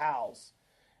their house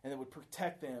and it would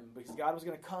protect them, because God was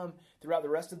going to come throughout the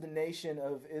rest of the nation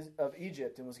of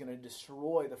Egypt and was going to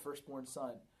destroy the firstborn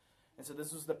son. And so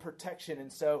this was the protection.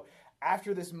 And so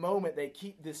after this moment, they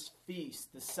keep this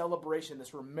feast, this celebration,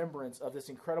 this remembrance of this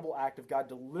incredible act of God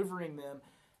delivering them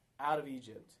out of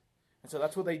Egypt. And so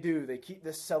that's what they do. They keep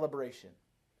this celebration.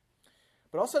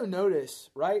 But also notice,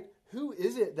 right, who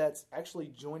is it that's actually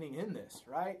joining in this,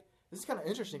 right? This is kind of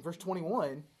interesting. Verse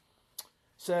 21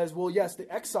 says, well, yes, the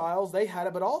exiles, they had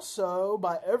it, but also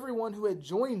by everyone who had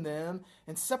joined them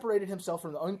and separated himself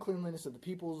from the uncleanliness of the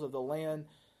peoples of the land,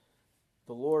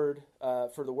 the Lord,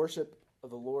 for the worship of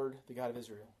the Lord, the God of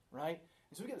Israel, right?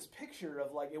 And so we get this picture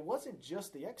of, like, it wasn't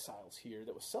just the exiles here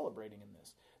that was celebrating in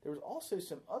this. There was also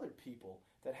some other people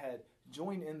that had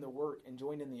joined in the work and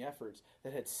joined in the efforts,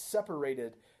 that had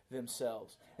separated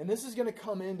themselves. And this is going to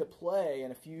come into play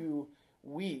in a few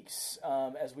weeks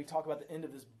as we talk about the end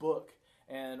of this book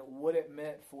and what it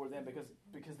meant for them, because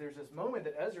there's this moment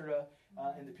that Ezra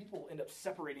and the people end up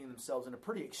separating themselves in a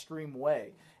pretty extreme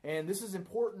way. And this is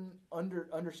important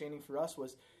understanding for us,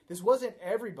 was this wasn't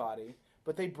everybody,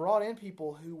 but they brought in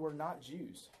people who were not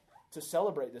Jews to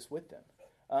celebrate this with them.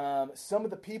 Some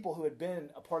of the people who had been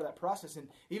a part of that process, and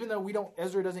even though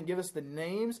Ezra doesn't give us the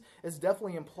names, it's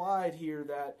definitely implied here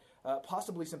that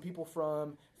possibly some people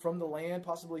from the land,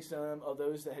 possibly some of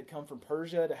those that had come from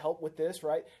Persia to help with this,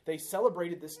 right? They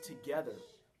celebrated this together.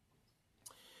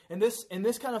 And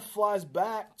this kind of flies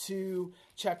back to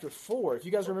chapter 4. If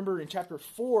you guys remember in chapter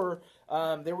 4,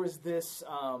 there was this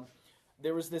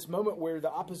moment where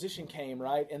the opposition came,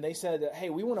 right? And they said that, hey,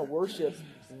 we want to worship,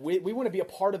 we want to be a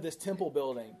part of this temple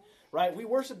building, right? We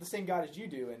worship the same God as you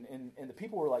do. And the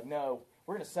people were like, no,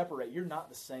 we're going to separate. You're not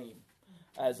the same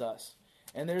as us.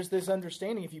 And there's this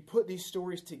understanding, if you put these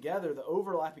stories together, the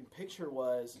overlapping picture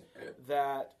was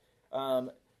that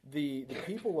the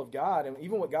people of God, and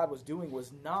even what God was doing,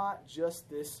 was not just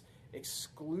this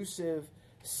exclusive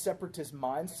separatist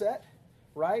mindset,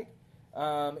 right?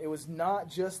 It was not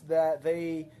just that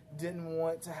they didn't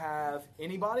want to have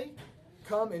anybody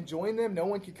come and join them. No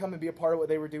one could come and be a part of what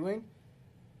they were doing.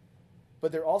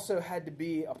 But there also had to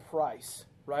be a price,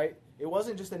 right? It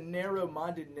wasn't just a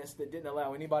narrow-mindedness that didn't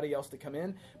allow anybody else to come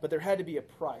in, but there had to be a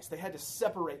price. They had to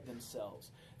separate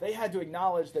themselves. They had to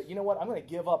acknowledge that, you know what, I'm going to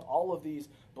give up all of these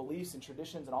beliefs and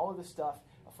traditions and all of this stuff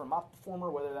from my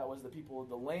former, whether that was the people of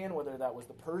the land, whether that was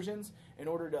the Persians, in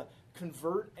order to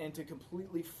convert and to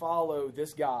completely follow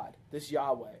this God, this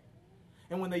Yahweh.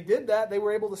 And when they did that, they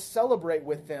were able to celebrate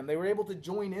with them. They were able to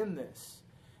join in this.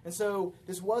 And so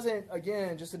this wasn't,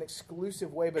 again, just an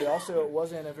exclusive way, but it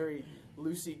wasn't a very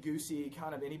loosey-goosey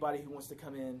kind of anybody who wants to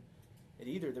come in at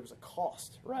either. There was a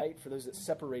cost, right, for those that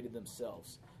separated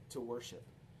themselves to worship.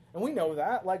 And we know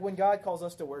that. Like when God calls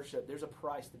us to worship, there's a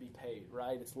price to be paid,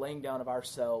 right? It's laying down of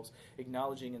ourselves,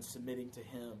 acknowledging and submitting to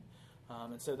Him.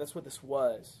 And so that's what this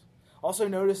was. Also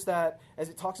notice that as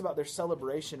it talks about their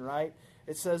celebration, right,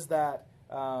 it says that,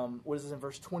 what is this in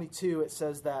verse 22? It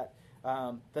says that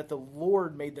that the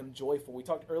Lord made them joyful. We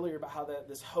talked earlier about how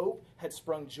this hope had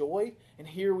sprung joy, and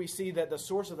here we see that the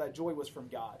source of that joy was from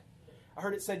God. I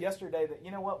heard it said yesterday that,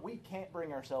 you know what, we can't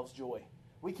bring ourselves joy.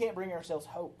 We can't bring ourselves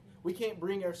hope. We can't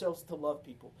bring ourselves to love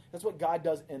people. That's what God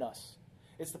does in us.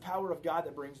 It's the power of God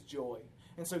that brings joy.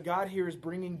 And so God here is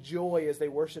bringing joy as they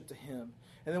worship to Him.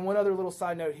 And then one other little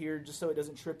side note here, just so it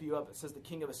doesn't trip you up, it says the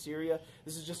king of Assyria.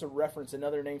 This is just a reference,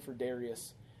 another name for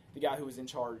Darius, the guy who was in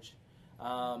charge.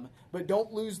 But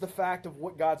don't lose the fact of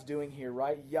what God's doing here,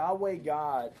 right? Yahweh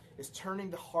God is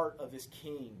turning the heart of His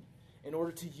king in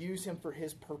order to use him for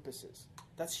His purposes.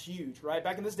 That's huge, right?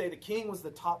 Back in this day, the king was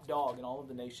the top dog in all of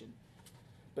the nation.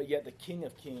 But yet the King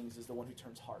of Kings is the one who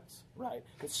turns hearts, right?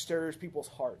 It stirs people's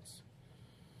hearts.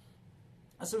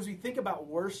 And so as we think about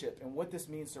worship and what this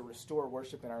means to restore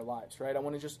worship in our lives, right?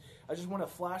 I just want to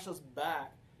flash us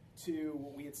back to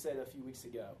what we had said a few weeks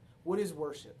ago. What is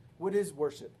worship? What is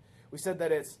worship? We said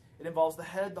that it involves the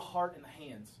head, the heart, and the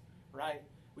hands, right?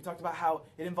 We talked about how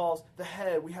it involves the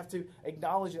head. We have to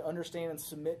acknowledge and understand and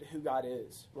submit to who God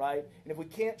is, right? And if we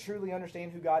can't truly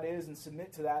understand who God is and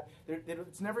submit to that,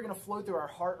 it's never going to flow through our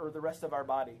heart or the rest of our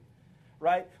body,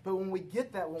 right? But when we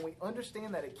get that, when we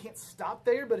understand that, it can't stop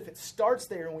there, but if it starts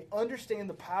there and we understand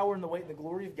the power and the weight and the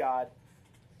glory of God,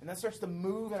 and that starts to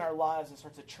move in our lives and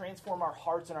starts to transform our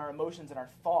hearts and our emotions and our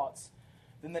thoughts,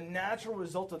 then the natural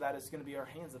result of that is going to be our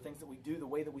hands, the things that we do, the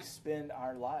way that we spend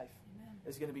our life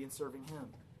is going to be in serving Him.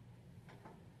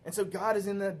 And so God is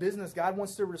in that business. God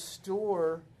wants to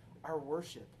restore our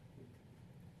worship.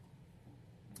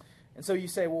 And so you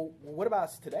say, well, what about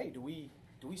us today? Do we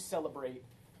celebrate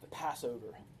the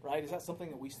Passover, right? Is that something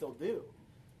that we still do?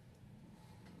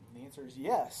 And the answer is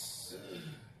yes.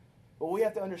 But we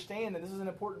have to understand, and this is an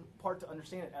important part to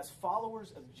understand it, as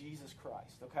followers of Jesus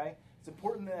Christ, okay? It's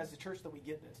important that as a church that we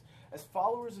get this. As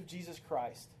followers of Jesus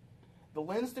Christ, the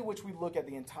lens through which we look at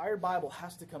the entire Bible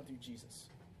has to come through Jesus,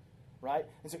 right?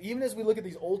 And so even as we look at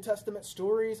these Old Testament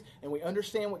stories and we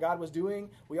understand what God was doing,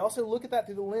 we also look at that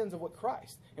through the lens of what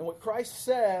Christ. And what Christ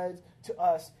said to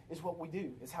us is what we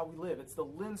do, is how we live. It's the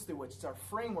lens through which, it's our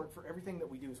framework for everything that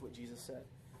we do is what Jesus said.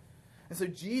 And so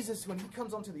Jesus, when He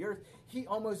comes onto the earth, He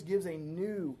almost gives a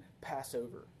new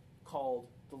Passover called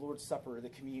the Lord's Supper, the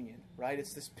communion, right?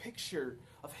 It's this picture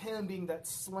of Him being that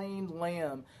slain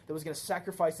lamb that was going to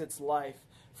sacrifice its life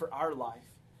for our life,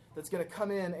 that's going to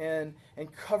come in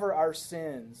and cover our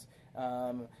sins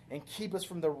and keep us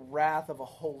from the wrath of a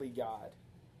holy God.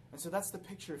 And so that's the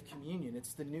picture of communion.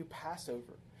 It's the new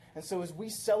Passover. And so as we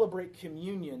celebrate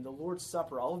communion, the Lord's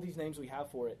Supper, all of these names we have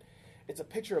for it, it's a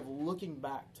picture of looking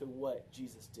back to what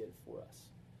Jesus did for us.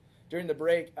 During the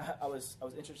break, I was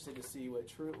interested to see what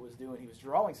Truett was doing. He was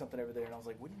drawing something over there, and I was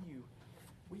like, "What are you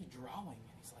drawing?"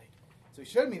 And he's like, so he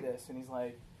showed me this, and he's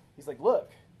like,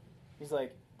 "Look," he's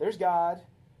like, "There's God,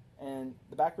 and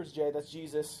the backwards J, that's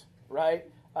Jesus, right?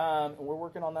 And we're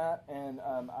working on that, and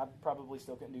I probably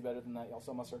still couldn't do better than that. Y'all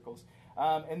saw my circles.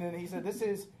 And then he said, this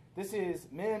is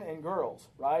men and girls,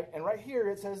 right? And right here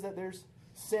it says that there's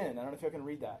sin. I don't know if y'all can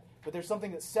read that. But there's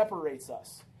something that separates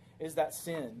us, is that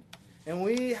sin. And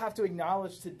we have to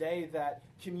acknowledge today that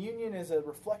communion is a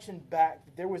reflection back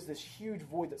that there was this huge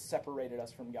void that separated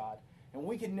us from God. And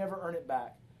we could never earn it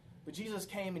back. But Jesus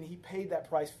came and he paid that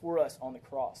price for us on the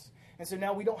cross. And so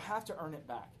now we don't have to earn it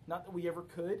back. Not that we ever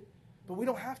could, but we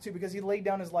don't have to because he laid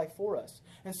down his life for us.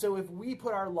 And so if we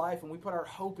put our life and we put our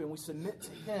hope and we submit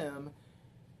to him,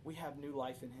 we have new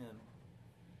life in him.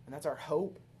 And that's our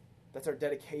hope. That's our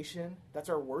dedication. That's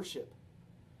our worship.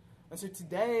 And so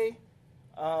today,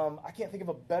 I can't think of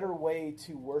a better way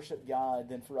to worship God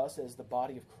than for us as the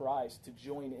body of Christ to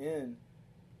join in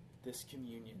this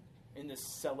communion, in this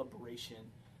celebration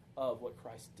of what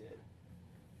Christ did.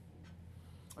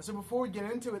 So before we get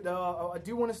into it, though, I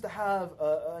do want us to have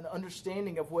an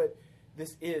understanding of what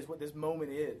this is, what this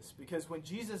moment is. Because when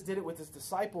Jesus did it with his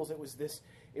disciples, it was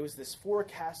this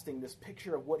forecasting, this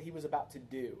picture of what he was about to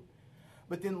do.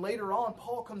 But then later on,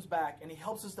 Paul comes back and he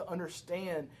helps us to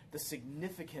understand the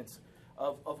significance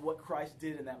of what Christ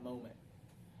did in that moment.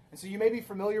 And so you may be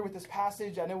familiar with this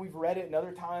passage. I know we've read it in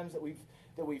other times that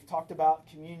we've talked about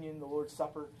communion, the Lord's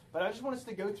Supper. But I just want us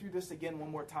to go through this again one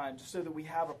more time just so that we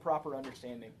have a proper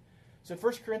understanding. So in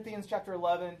 1 Corinthians chapter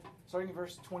 11, starting in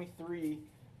verse 23,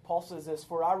 Paul says this,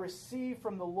 "For I received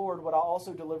from the Lord what I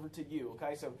also delivered to you."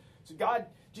 Okay, so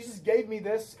Jesus gave me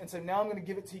this, and so now I'm going to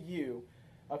give it to you.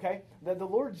 Okay, that the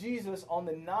Lord Jesus on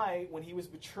the night when he was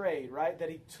betrayed, right, that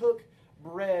he took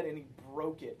bread and he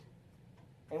broke it.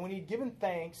 And when he'd given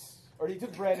thanks, or he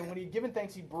took bread and when he'd given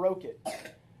thanks, he broke it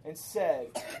and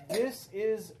said, "This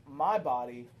is my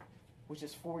body, which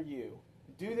is for you.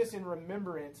 Do this in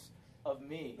remembrance of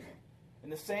me." In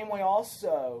the same way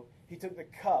also, he took the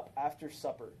cup after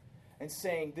supper and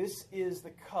saying, "This is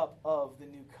the cup of the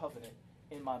new covenant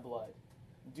in my blood.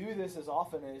 Do this as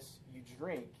often as you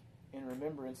drink in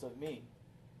remembrance of me.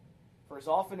 For as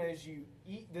often as you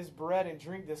eat this bread and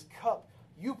drink this cup,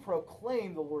 you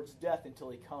proclaim the Lord's death until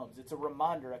he comes." It's a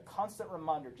reminder, a constant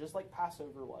reminder, just like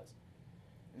Passover was.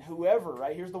 And whoever,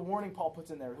 right, here's the warning Paul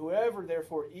puts in there, "Whoever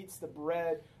therefore eats the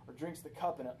bread or drinks the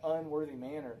cup in an unworthy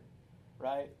manner,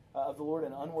 right, of the Lord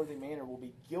in an unworthy manner will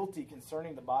be guilty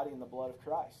concerning the body and the blood of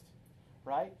Christ."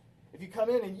 Right? If you come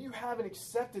in and you haven't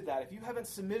accepted that, if you haven't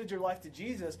submitted your life to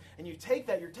Jesus, and you take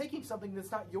that, you're taking something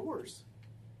that's not yours.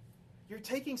 You're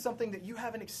taking something that you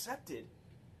haven't accepted.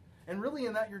 And really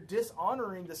in that, you're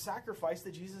dishonoring the sacrifice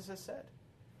that Jesus has said.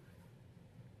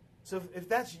 So if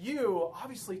that's you,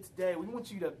 obviously today, we want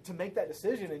you to make that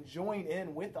decision and join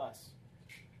in with us.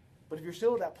 But if you're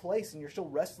still at that place and you're still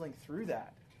wrestling through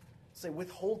that, say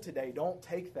withhold today. Don't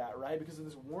take that, right? Because of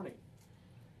this warning.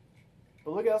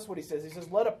 But look else what he says. He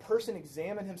says, "Let a person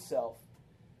examine himself,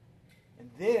 and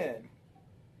then,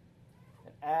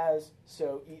 and as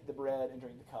so, eat the bread and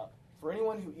drink the cup. For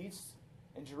anyone who eats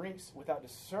and drinks without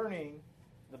discerning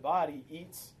the body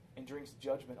eats and drinks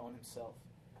judgment on himself."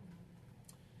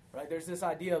 Right? There's this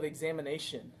idea of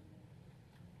examination.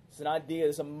 It's an idea,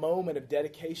 it's a moment of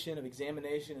dedication, of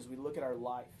examination as we look at our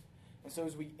life. And so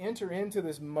as we enter into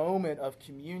this moment of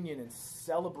communion and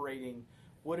celebrating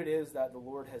what it is that the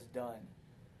Lord has done,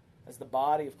 as the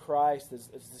body of Christ, as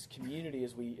this community,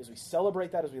 as we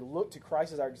celebrate that, as we look to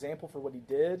Christ as our example for what he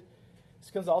did, this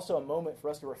becomes also a moment for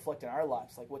us to reflect in our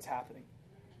lives, like what's happening.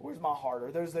 Where's my heart?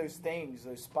 Or there's those things,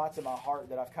 those spots in my heart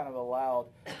that I've kind of allowed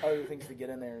other things to get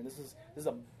in there. And this is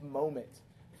a moment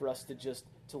for us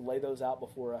to lay those out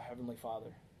before a Heavenly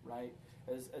Father, right?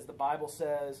 As the Bible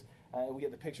says, we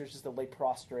get the pictures just to lay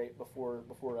prostrate before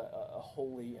a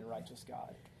holy and righteous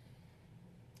God.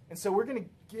 And so we're going to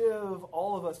give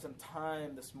all of us some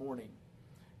time this morning.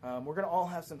 We're going to all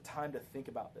have some time to think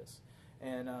about this.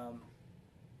 And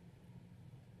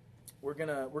we're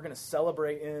gonna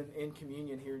celebrate in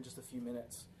communion here in just a few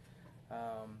minutes.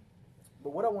 But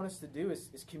what I want us to do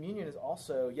is communion is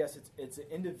also, yes, it's an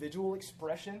individual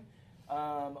expression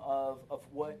of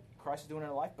what Christ is doing in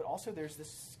our life, but also there's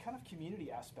this kind of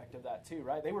community aspect of that too,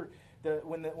 right?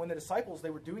 When the disciples, they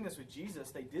were doing this with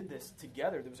Jesus, they did this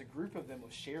together. There was a group of them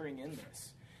was sharing in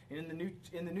this. And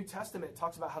in the New Testament, it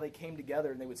talks about how they came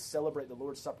together and they would celebrate the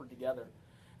Lord's Supper together.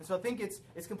 And so I think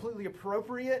it's completely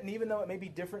appropriate, and even though it may be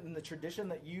different than the tradition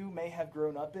that you may have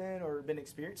grown up in or been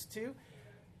experienced to,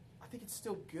 I think it's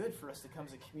still good for us to come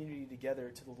as a community together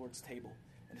to the Lord's table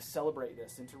and to celebrate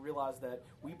this and to realize that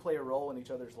we play a role in each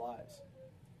other's lives.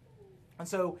 And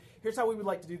so here's how we would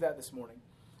like to do that this morning.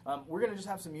 We're going to just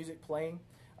have some music playing,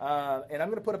 and I'm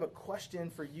going to put up a question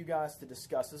for you guys to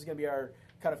discuss. This is going to be our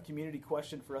kind of community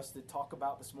question for us to talk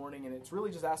about this morning, and it's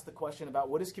really just ask the question about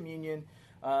what is communion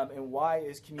and why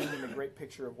is communion a great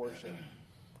picture of worship.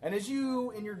 And as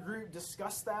you, in your group,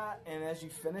 discuss that, and as you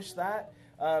finish that,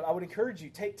 I would encourage you,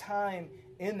 take time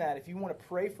in that. If you want to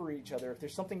pray for each other, if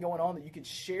there's something going on, that you can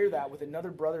share that with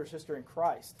another brother or sister in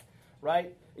Christ,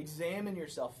 right? Examine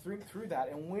yourself through that.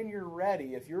 And when you're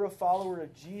ready, if you're a follower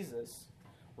of Jesus,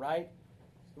 right,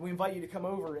 we invite you to come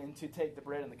over and to take the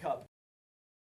bread and the cup.